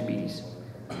the NGBs.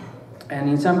 And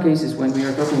in some cases, when we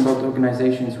are talking about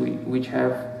organizations which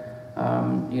have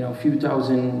few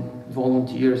thousand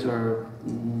volunteers or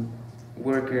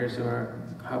workers, or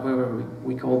however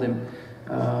we call them,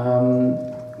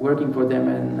 working for them,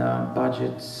 and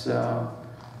budgets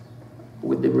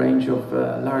with the range of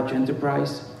large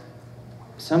enterprise,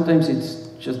 sometimes it's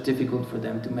just difficult for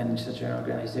them to manage such an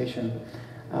organization.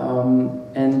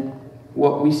 And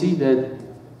what we see that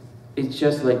it's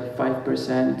just like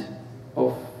 5%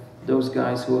 of those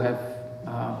guys who have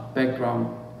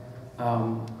background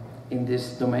in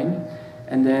this domain,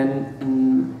 and then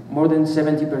more than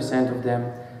 70% of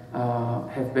them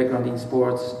have background in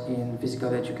sports, in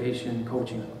physical education,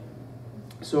 coaching.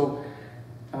 So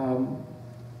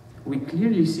we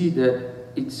clearly see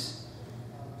that it's,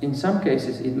 in some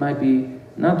cases, it might be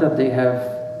not that they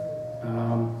have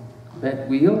bad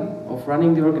will of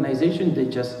running the organization, they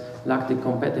just lack the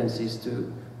competencies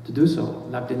to do so,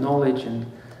 lack the knowledge and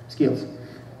skills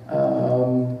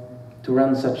to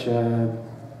run such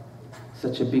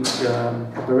a big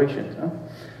operation.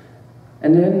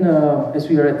 And then, as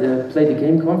we are at the Play the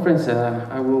Game conference,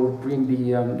 I will bring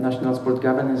the National Sport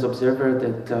Governance Observer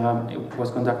that it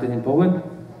was conducted in Poland,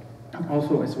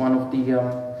 also as one of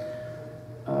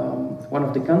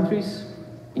the countries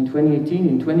in 2018,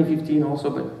 in 2015 also,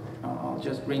 but I'll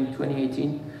just bring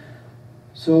 2018.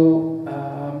 So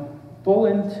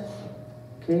Poland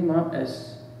came up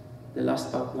as the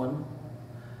last but one.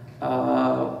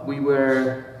 We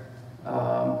were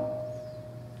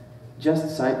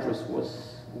just Cyprus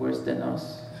was worse than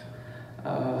us.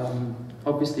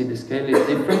 Obviously, the scale is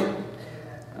different.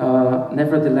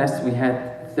 Nevertheless, we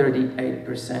had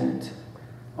 38%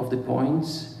 of the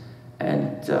points,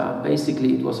 and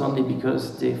basically it was only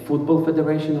because the Football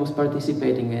Federation was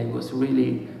participating and it was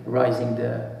really rising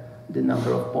the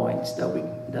number of points that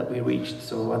we reached.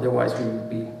 So otherwise, we would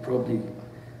be probably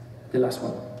the last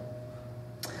one.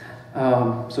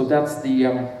 So that's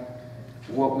the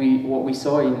what we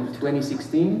saw in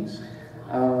 2016,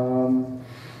 and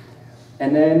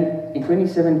then in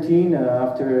 2017,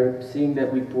 after seeing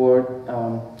that report,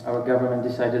 our government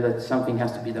decided that something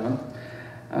has to be done,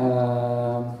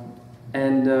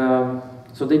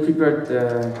 so they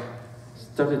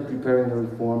started preparing the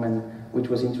reform, and which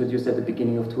was introduced at the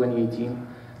beginning of 2018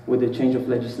 with the change of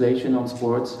legislation on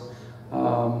sports.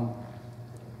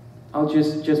 I'll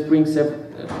just bring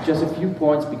just a few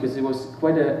points because it was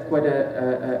quite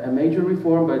a major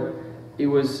reform, but it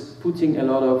was putting a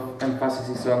lot of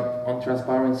emphasis on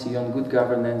transparency, on good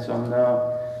governance, on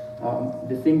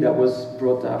the thing that was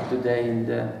brought up today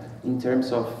in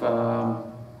terms of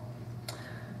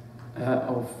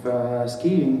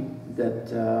skiing,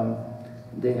 that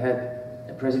they had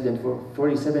a president for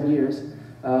 47 years.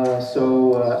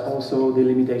 Also the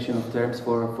limitation of terms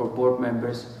for board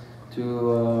members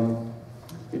to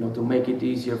to make it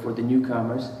easier for the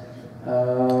newcomers,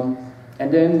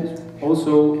 and then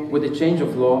also with the change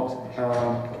of law,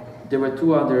 there were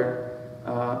two other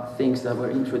things that were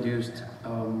introduced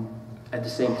at the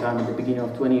same time at the beginning of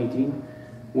 2018.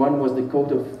 One was the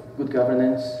Code of Good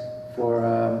Governance for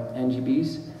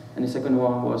NGBs, and the second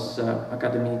one was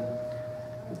Academy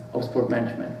of Sport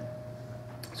Management.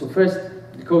 So first,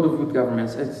 the Code of Good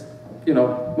Governance. As you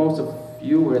know, most of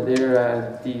you were there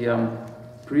at the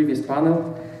previous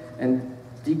panel, and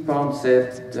Dick Pound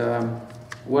said,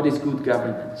 what is good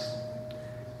governance?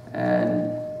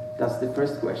 And that's the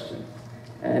first question.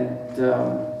 And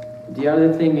the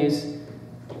other thing is,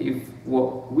 if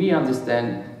what we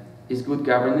understand is good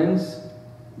governance,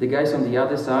 the guys on the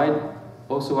other side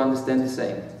also understand the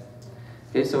same.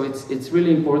 Okay, so it's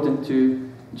really important to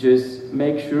just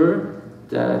make sure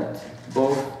that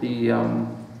both the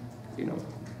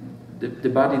the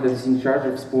body that is in charge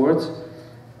of sports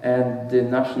and the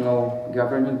national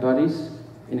governing bodies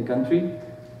in the country,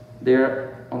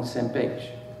 they're on the same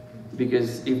page.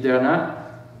 Because if they're not,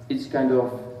 it's kind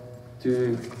of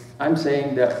I'm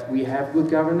saying that we have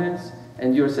good governance,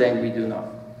 and you're saying we do not.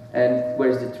 And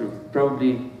where's the truth?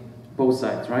 Probably both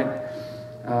sides, right?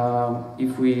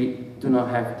 If we do not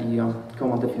have the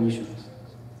common definitions.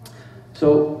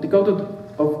 So the Code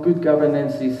of Good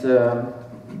Governance is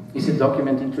a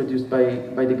document introduced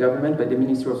by the government, by the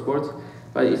Ministry of Sports,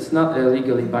 but it's not a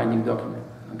legally binding document.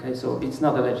 Okay, so it's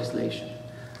not a legislation.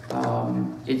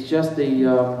 It's just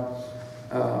a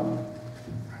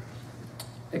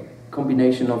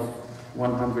combination of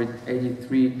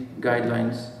 183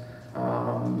 guidelines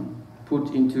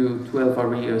put into 12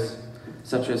 areas,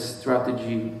 such as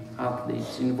strategy,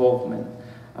 athletes, involvement,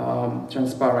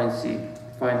 transparency,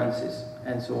 finances,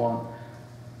 and so on.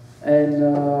 And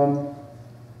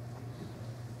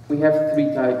we have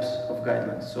three types of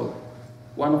guidelines. So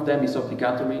one of them is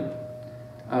obligatory.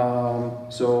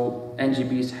 So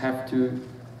NGBs have to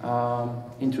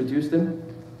introduce them.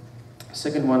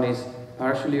 Second one is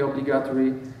partially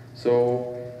obligatory.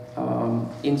 So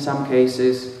in some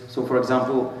cases, so for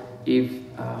example, if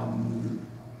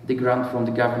the grant from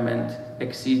the government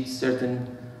exceeds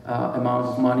certain amount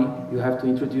of money, you have to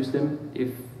introduce them. If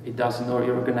it doesn't, or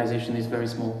your organization is very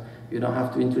small, you don't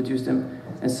have to introduce them,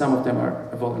 and some of them are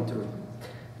voluntary.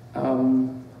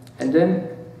 And then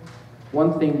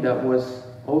one thing that was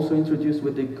also introduced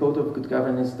with the Code of Good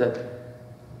Governance, that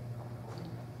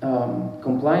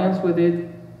compliance with it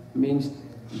means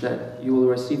that you will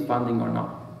receive funding or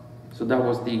not. So that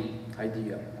was the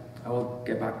idea. I will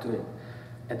get back to it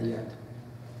at the end.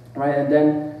 Right, and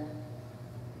then,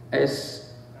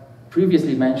 as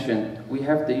previously mentioned, we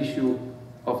have the issue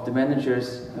of the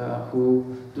managers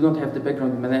who do not have the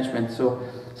background in management. So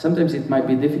sometimes it might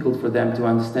be difficult for them to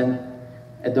understand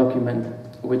a document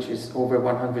which is over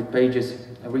 100 pages,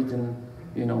 written,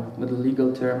 with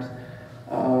legal terms.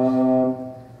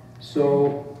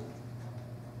 So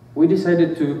we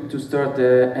decided to start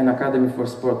an academy for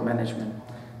sport management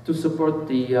to support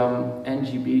the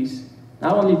NGBs,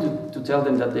 not only to tell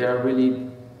them that they are really,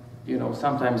 you know,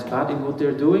 sometimes bad in what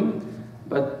they're doing,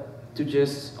 but to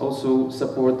just also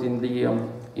support in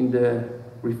the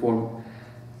reform.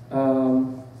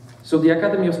 So the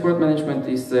Academy of Sport Management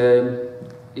is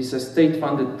a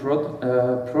state-funded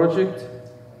project.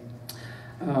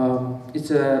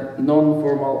 It's a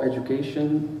non-formal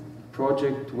education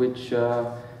project which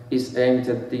is aimed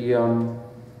at the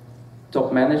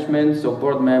top management, so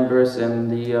board members and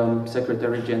the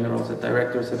secretary generals and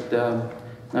directors at the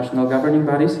national governing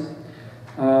bodies,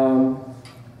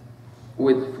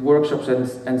 with workshops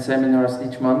and seminars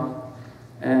each month.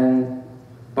 And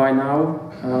by now,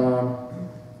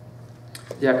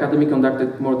 the Academy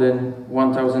conducted more than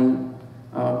 1,000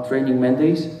 training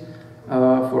mandates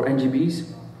for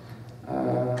NGBs.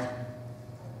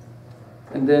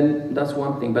 And then that's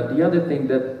one thing. But the other thing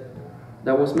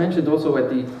that was mentioned also at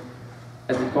the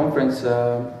conference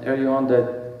early on,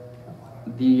 that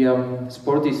the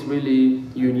sport is really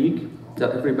unique,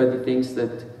 that everybody thinks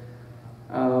that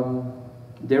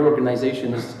their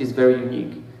organization is very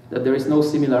unique, that there is no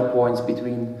similar points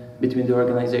between the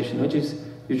organization, which is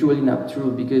usually not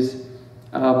true, because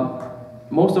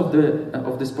most of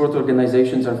the sport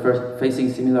organizations are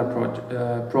facing similar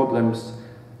problems,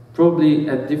 probably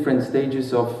at different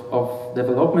stages of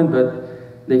development,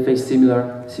 but they face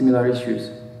similar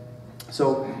issues.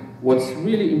 So what's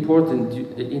really important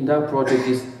in that project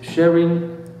is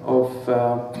sharing of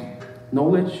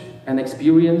knowledge and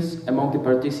experience among the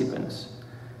participants,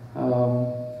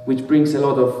 which brings a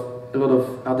lot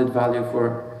of added value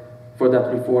for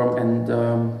that reform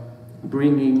and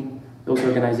bringing those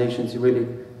organizations in really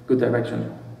good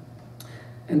direction.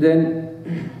 And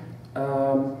then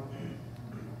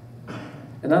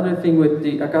another thing with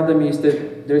the academy is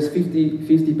that there is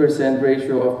 50%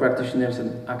 ratio of practitioners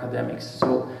and academics.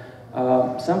 So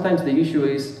sometimes the issue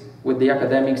is with the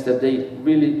academics that they're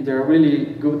really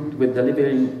good with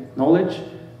delivering knowledge,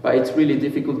 but it's really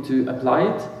difficult to apply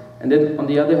it. And then on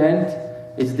the other hand,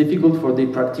 it's difficult for the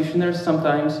practitioners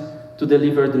sometimes to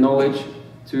deliver the knowledge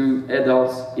to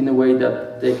adults in a way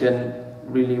that they can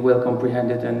really well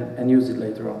comprehend it and use it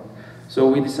later on. So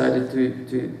we decided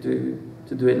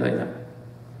to do it like that.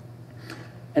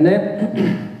 And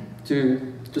then,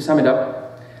 to sum it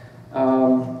up,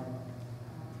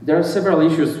 there are several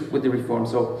issues with the reform.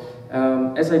 So,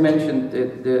 as I mentioned,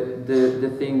 the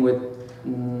thing with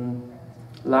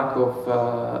lack of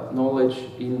knowledge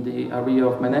in the area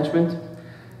of management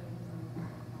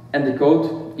and the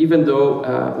code, even though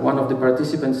one of the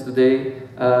participants today,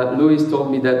 Luis, told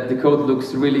me that the code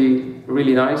looks really,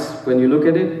 really nice when you look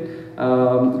at it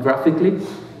graphically.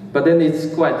 But then it's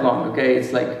quite long, okay?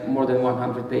 It's like more than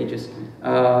 100 pages.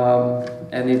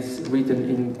 And it's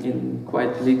written in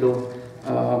quite legal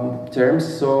terms.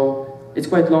 So it's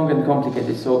quite long and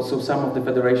complicated. So some of the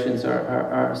federations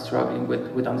are struggling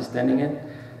with understanding it.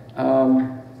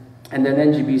 And then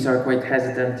NGBs are quite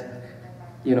hesitant,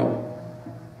 you know,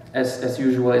 as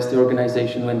usual, as the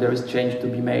organization, when there is change to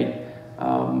be made,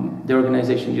 the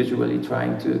organization usually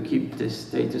trying to keep the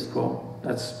status quo.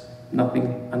 That's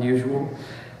nothing unusual.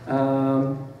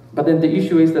 But then the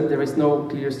issue is that there is no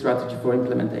clear strategy for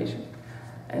implementation,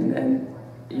 and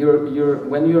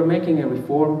when you're making a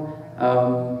reform,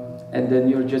 and then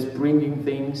you're just bringing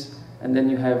things, and then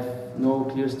you have no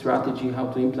clear strategy how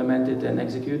to implement it and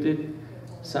execute it.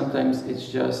 Sometimes it's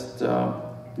just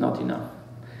not enough.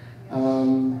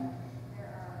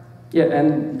 Yeah,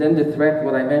 and then the threat,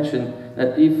 what I mentioned,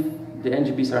 that if the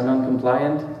NGBs are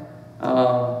non-compliant,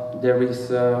 there is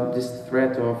this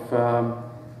threat of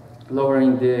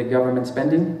lowering the government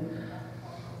spending,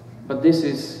 but this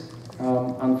is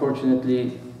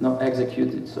unfortunately not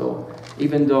executed. So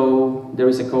even though there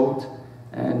is a code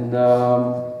and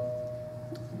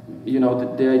you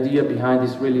know the idea behind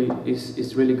is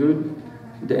really good,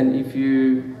 then if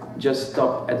you just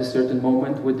stop at a certain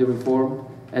moment with the reform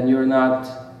and you're not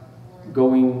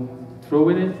going through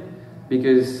with it,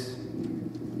 because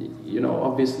you know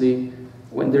obviously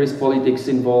when there is politics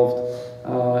involved,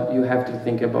 you have to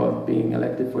think about being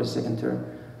elected for a second term,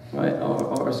 right,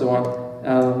 or so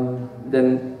on.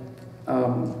 Then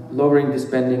lowering the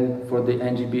spending for the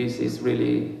NGBs is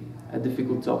really a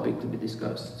difficult topic to be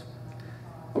discussed.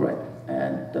 All right,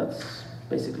 and that's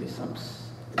basically sums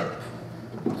it up.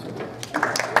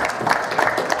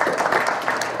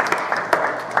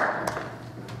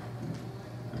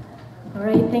 All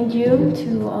right, thank you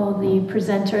to all the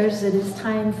presenters. It is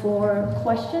time for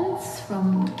questions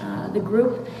from the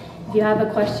group. If you have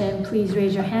a question, please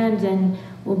raise your hand and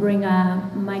we'll bring a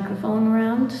microphone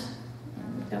around.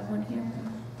 got one here.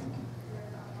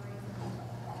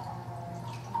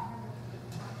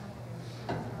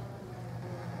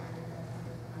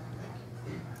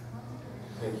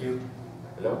 Thank you.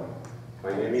 Hello.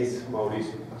 My name is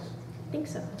Mauricio. I think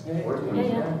so. Yeah.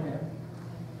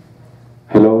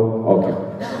 Hello. Okay.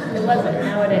 No, it wasn't.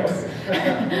 Now it is.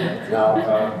 No,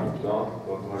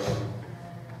 don't worry.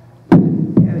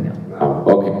 There we go. No.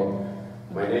 Okay.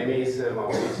 My name is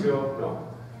Mauricio. No,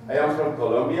 I am from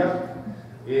Colombia.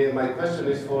 My question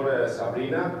is for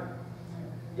Sabrina.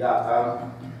 Yeah.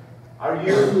 Are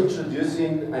you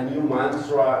introducing a new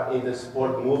mantra in the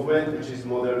sport movement, which is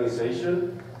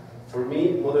modernization? For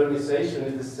me, modernization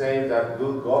is the same as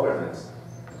good governance.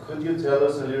 Could you tell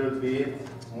us a little bit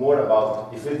more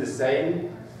about if it's the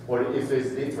same or if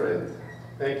it's different?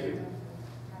 Thank you.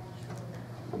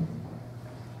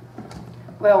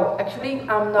 Well, actually,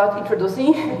 I'm not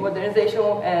introducing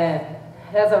modernization.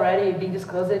 Has already been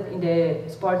discussed in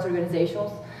the sports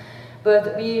organizations.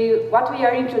 But what we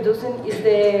are introducing is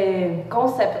the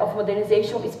concept of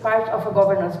modernization is part of a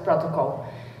governance protocol.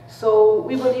 So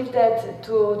we believe that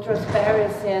to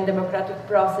transparency and democratic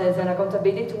process and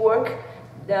accountability work,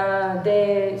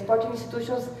 the sporting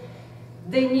institutions,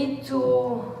 they need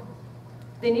to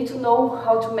know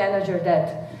how to manage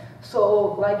that.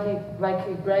 So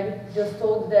like Greg just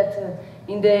told that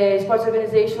in the sports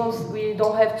organizations, we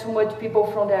don't have too much people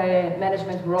from the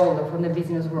management world or from the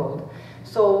business world.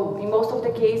 So in most of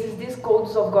the cases, these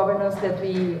codes of governance that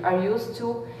we are used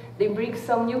to, they bring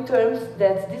some new terms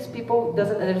that these people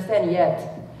doesn't understand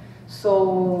yet. So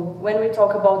when we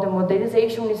talk about the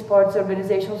modernization in sports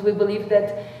organizations, we believe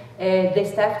that the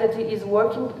staff that is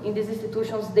working in these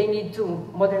institutions, they need to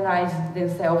modernize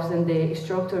themselves and the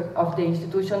structure of the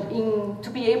institution to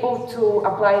be able to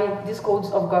apply these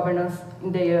codes of governance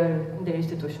in their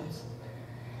institutions.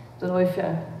 Don't know if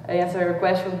I answer your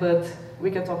question, but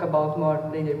we can talk about more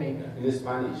later maybe. In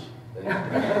Spanish.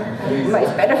 My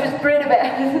Spanish is pretty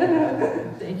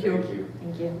bad. Thank you.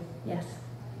 Thank you. Yes.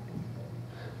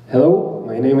 Hello,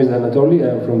 my name is Anatoly.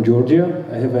 I'm from Georgia.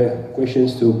 I have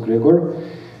questions to Grzegorz.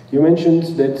 You mentioned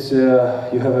that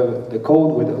you have the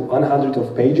code with 100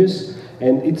 of pages,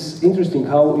 and it's interesting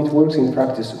how it works in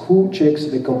practice. Who checks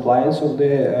the compliance of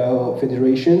the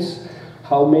federations?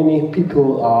 How many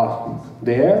people are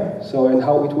there? So, and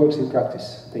how it works in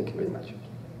practice? Thank you very much.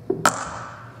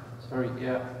 Sorry,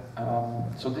 yeah.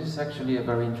 So this is actually a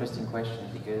very interesting question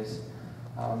because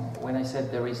when I said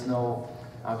there is no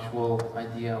actual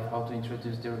idea of how to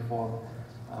introduce the reform,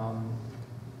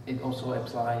 it also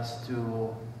applies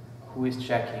to who is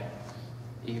checking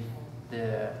if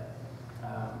the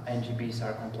NGBs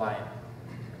are compliant,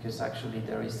 because actually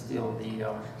there is still the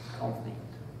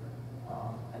conflict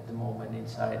at the moment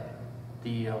inside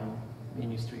the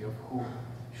Ministry of who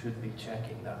should be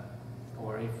checking that,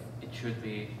 or if it should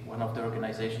be one of the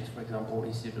organizations, for example,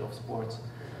 Institute of Sports,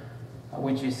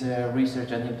 which is a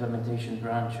research and implementation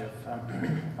branch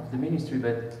of the ministry.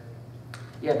 But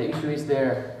yeah, the issue is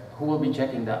there, who will be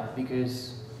checking that?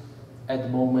 Because at the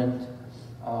moment,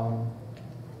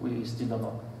 we still don't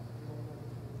know.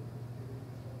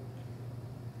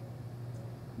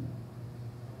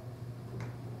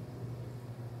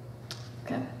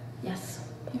 Okay. Yes.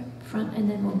 Here, front, and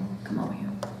then we'll come over here.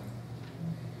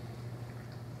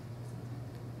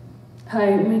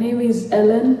 Hi, my name is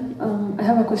Ellen. I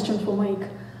have a question for Mike.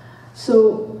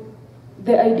 So,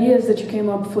 the ideas that you came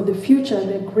up for the future,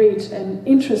 they're great and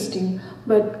interesting,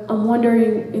 but I'm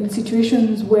wondering, in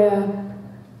situations where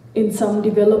in some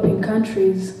developing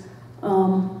countries,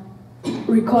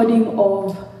 recording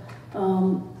of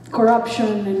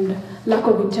corruption and lack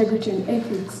of integrity and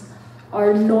ethics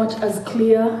are not as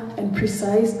clear and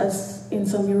precise as in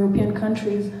some European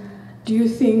countries, do you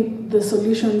think the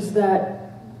solutions that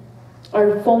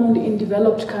are formed in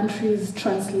developed countries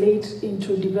translate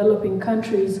into developing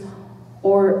countries,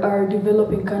 or are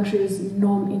developing countries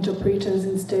norm interpreters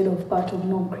instead of part of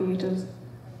norm creators?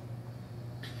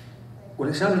 Well,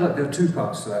 it sounded like there were two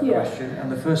parts to that question, and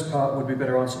the first part would be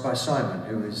better answered by Simon,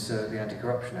 who is the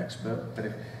anti-corruption expert. But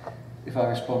if I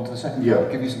respond to the second part,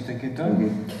 give you some thinking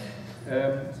time.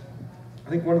 I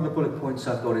think one of the bullet points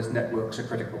I've got is networks are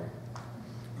critical,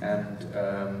 and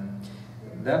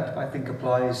that I think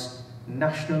applies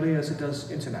nationally as it does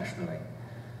internationally.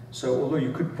 So although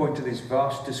you could point to these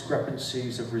vast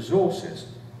discrepancies of resources,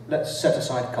 let's set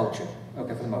aside culture,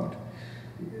 okay, for the moment.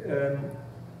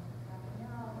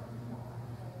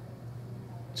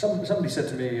 Somebody said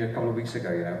to me a couple of weeks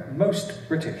ago, you know, most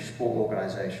British sport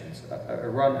organisations are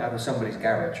run out of somebody's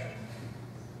garage.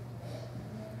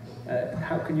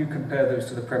 How can you compare those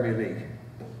to the Premier League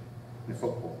in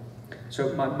football?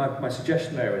 So my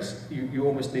suggestion there is you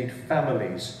almost need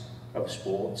families of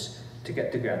sports to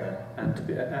get together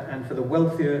and for the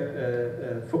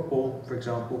wealthier football, for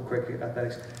example, cricket,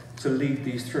 athletics, to lead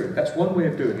these through. That's one way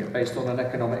of doing it based on an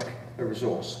economic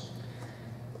resource.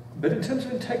 But in terms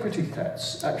of integrity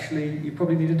threats, actually you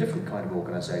probably need a different kind of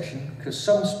organisation, because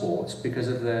some sports, because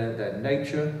of their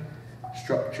nature,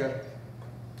 structure,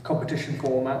 competition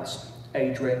formats,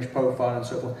 age range profile and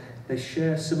so forth, they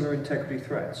share similar integrity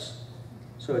threats.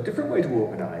 So a different way to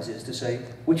organise is to say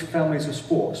which families of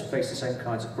sports face the same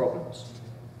kinds of problems.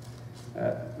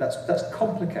 That's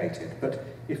complicated, but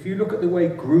if you look at the way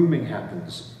grooming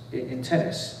happens in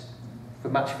tennis for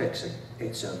match fixing,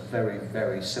 it's a very,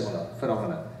 very similar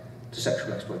phenomenon to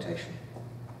sexual exploitation.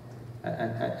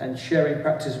 And sharing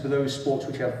practices with those sports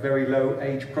which have very low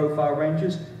age profile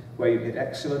ranges, where you hit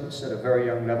excellence at a very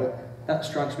young level, that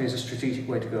strikes me as a strategic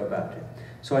way to go about it.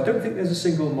 So I don't think there's a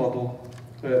single model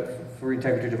for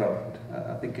integrity development.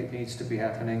 I think it needs to be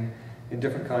happening in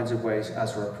different kinds of ways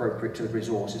as are appropriate to the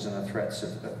resources and the threats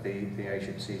of the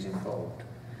agencies involved.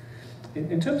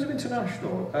 In terms of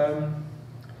international,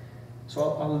 so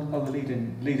I'll lead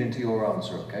into your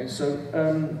answer, okay? So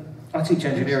I teach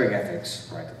engineering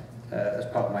ethics, right, as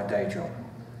part of my day job.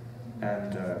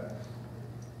 And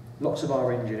lots of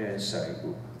our engineers say,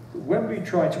 when we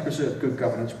try to preserve good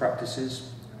governance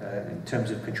practices in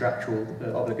terms of contractual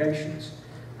obligations,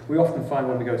 we often find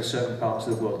when we go to certain parts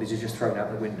of the world, these are just thrown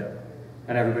out the window,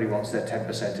 and everybody wants their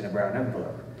 10% in a brown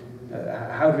envelope.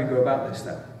 How do we go about this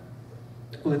then?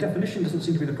 Well, the definition doesn't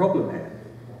seem to be the problem here.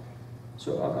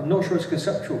 So I'm not sure it's a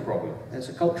conceptual problem, it's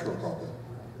a cultural problem.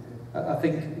 I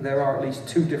think there are at least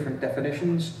two different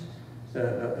definitions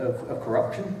of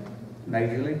corruption,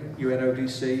 majorly,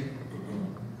 UNODC,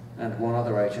 and one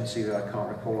other agency that I can't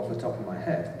recall off the top of my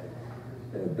head.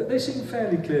 But they seem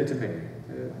fairly clear to me.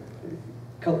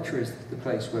 Culture is the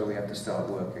place where we have to start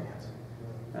working.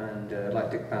 And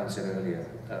like Dick Pound said earlier,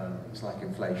 it's like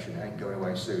inflation, it ain't going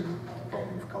away soon, the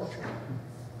problem of culture.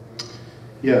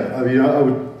 Yeah, I mean, I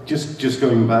would just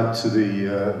going back to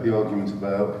the argument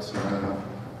about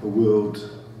a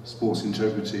world sports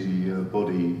integrity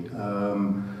body.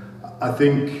 I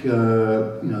think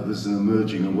there's an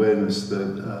emerging awareness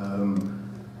that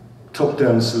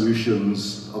top-down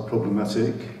solutions are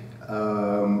problematic.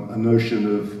 A notion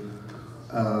of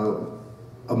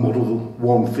a model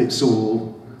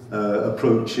one-fits-all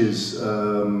approaches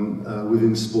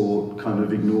within sport kind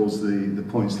of ignores the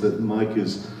points that Mike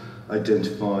has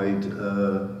identified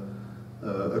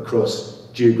across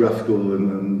geographical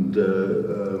and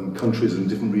countries and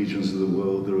different regions of the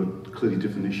world. There are clearly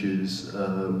different issues,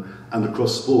 and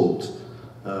across sport.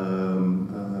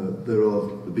 There are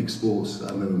the big sports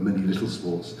and there are many little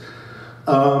sports.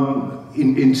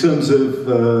 In terms of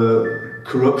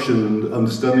corruption and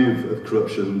understanding of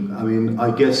corruption, I mean,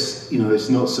 I guess, it's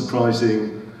not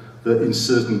surprising that in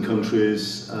certain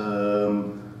countries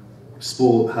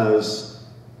sport has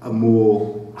a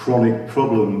more chronic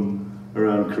problem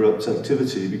around corrupt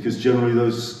activity, because generally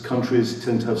those countries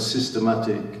tend to have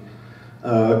systematic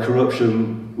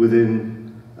corruption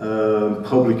within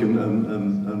public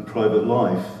and private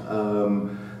life.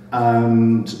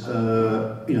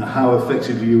 How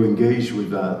effectively you engage with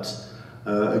that,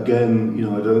 again,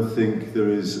 I don't think there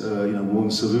is one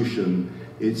solution.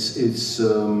 It's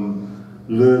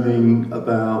learning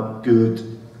about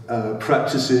good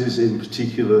practices in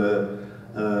particular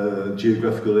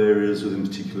geographical areas within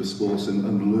particular sports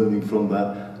and learning from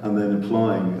that and then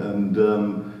applying. And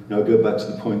I go back to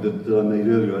the point that I made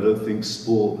earlier. I don't think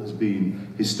sport has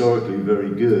been historically very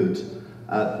good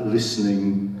at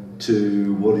listening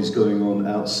to what is going on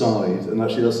outside, and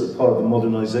actually that's a part of the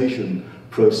modernisation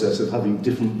process of having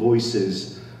different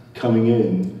voices coming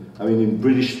in. I mean, in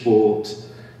British sport,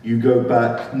 you go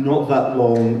back not that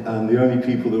long, and the only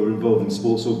people that were involved in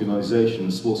sports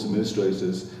organisations, sports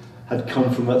administrators, had come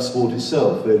from that sport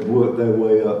itself. They'd worked their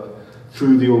way up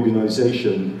through the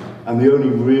organisation, and the only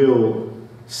real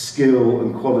skill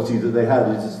and quality that they had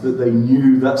is that they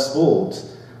knew that sport.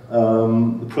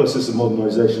 The process of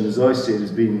modernisation, as I see it,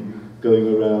 has been going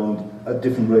around at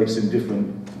different rates in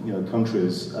different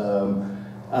countries,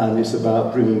 and it's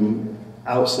about bringing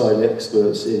outside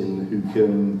experts in who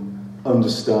can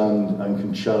understand and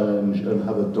can challenge and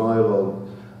have a dialogue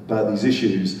about these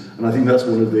issues. And I think that's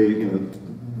one of the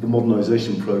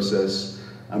modernisation process,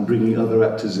 and bringing other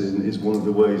actors in is one of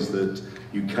the ways that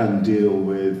you can deal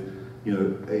with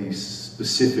a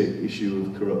specific issue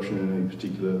of corruption in a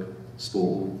particular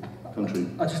sport or country.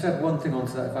 I'll just add one thing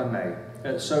onto that, if I may.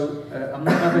 I'm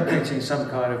not advocating some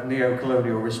kind of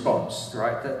neo-colonial response,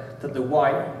 right? That the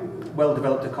white,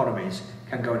 well-developed economies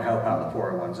can go and help out the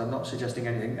poorer ones. I'm not suggesting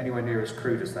anything anywhere near as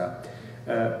crude as that.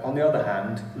 On the other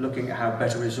hand, looking at how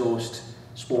better resourced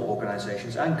sport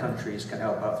organisations and countries can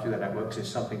help out through their networks is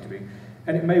something to be.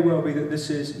 And it may well be that this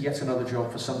is yet another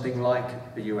job for something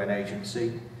like the UN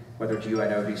agency, whether it's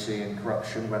UNODC in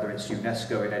corruption, whether it's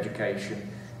UNESCO in education,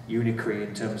 UNICRI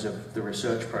in terms of the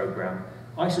research programme.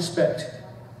 I suspect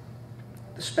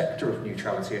the spectre of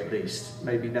neutrality, at least,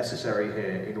 may be necessary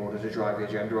here in order to drive the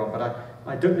agenda on, but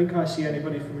I don't think I see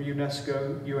anybody from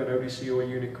UNESCO, UNODC or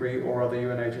UNICRI or other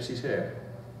UN agencies here.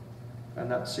 And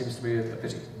that seems to be a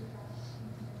pity.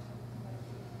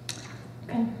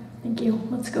 Okay, thank you.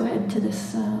 Let's go ahead to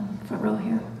this front row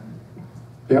here.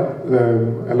 Yeah,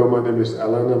 hello, my name is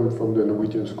Alan. I'm from the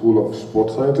Norwegian School of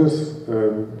Sports Sciences.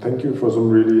 Thank you for some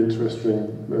really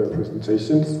interesting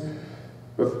presentations.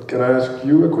 But can I ask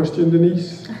you a question,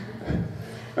 Denise?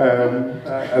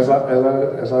 As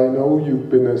I know, you've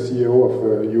been a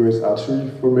CEO of US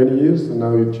Archery for many years, and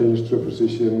now you changed to a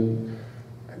position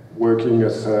working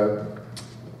as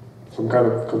some kind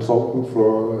of consultant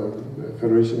for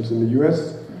federations in the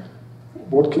US.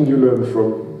 What can you learn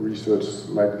from research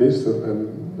like this,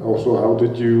 and also how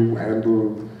did you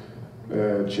handle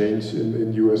change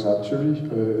in US Archery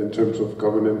in terms of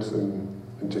governance and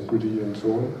integrity and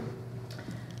so on?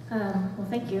 Well,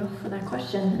 thank you for that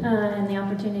question and the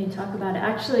opportunity to talk about it.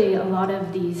 Actually, a lot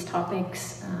of these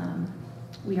topics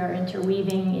we are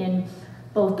interweaving in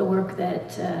both the work that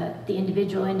the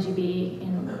individual NGB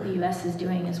in the US is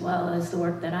doing, as well as the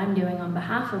work that I'm doing on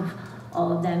behalf of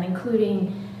all of them,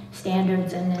 including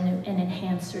standards and an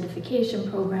enhanced certification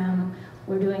program.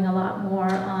 We're doing a lot more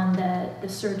on the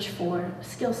search for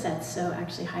skill sets, so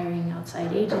actually hiring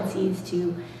outside agencies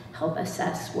to help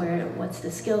assess what's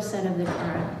the skill set of the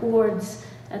current boards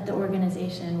at the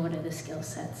organization, what are the skill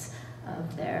sets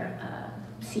of their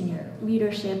senior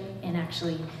leadership, and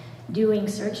actually doing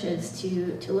searches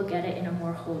to look at it in a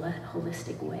more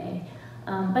holistic way.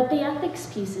 But the ethics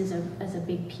piece is a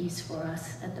big piece for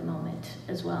us at the moment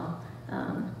as well.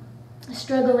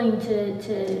 Struggling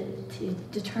to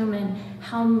determine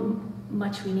how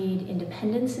much we need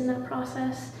independence in that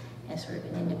process, as sort of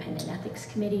an independent ethics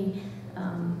committee,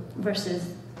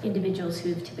 versus individuals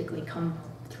who've typically come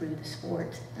through the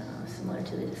sport, similar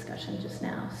to the discussion just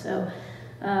now. So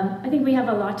I think we have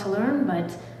a lot to learn,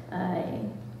 but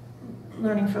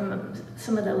learning from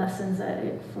some of the lessons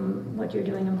from what you're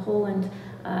doing in Poland,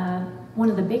 one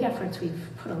of the big efforts we've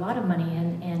put a lot of money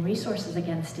and resources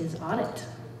against is audit.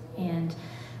 And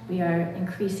we are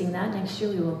increasing that. Next year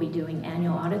we will be doing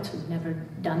annual audits. We've never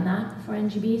done that for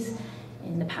NGBs.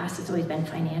 In the past it's always been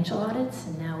financial audits,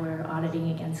 and now we're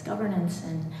auditing against governance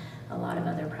and a lot of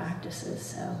other practices.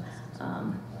 So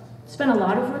it's been a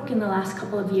lot of work in the last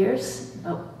couple of years,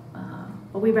 but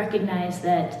we recognize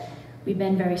that we've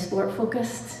been very sport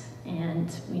focused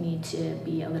and we need to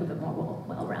be a little bit more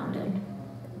well-rounded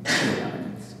in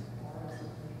governance.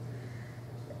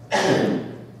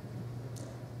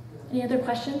 Any other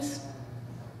questions?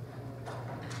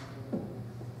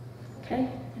 Okay,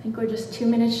 I think we're just 2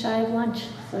 minutes shy of lunch,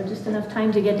 so just enough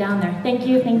time to get down there. Thank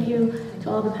you to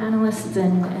all the panelists,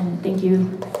 and thank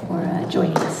you for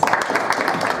joining us.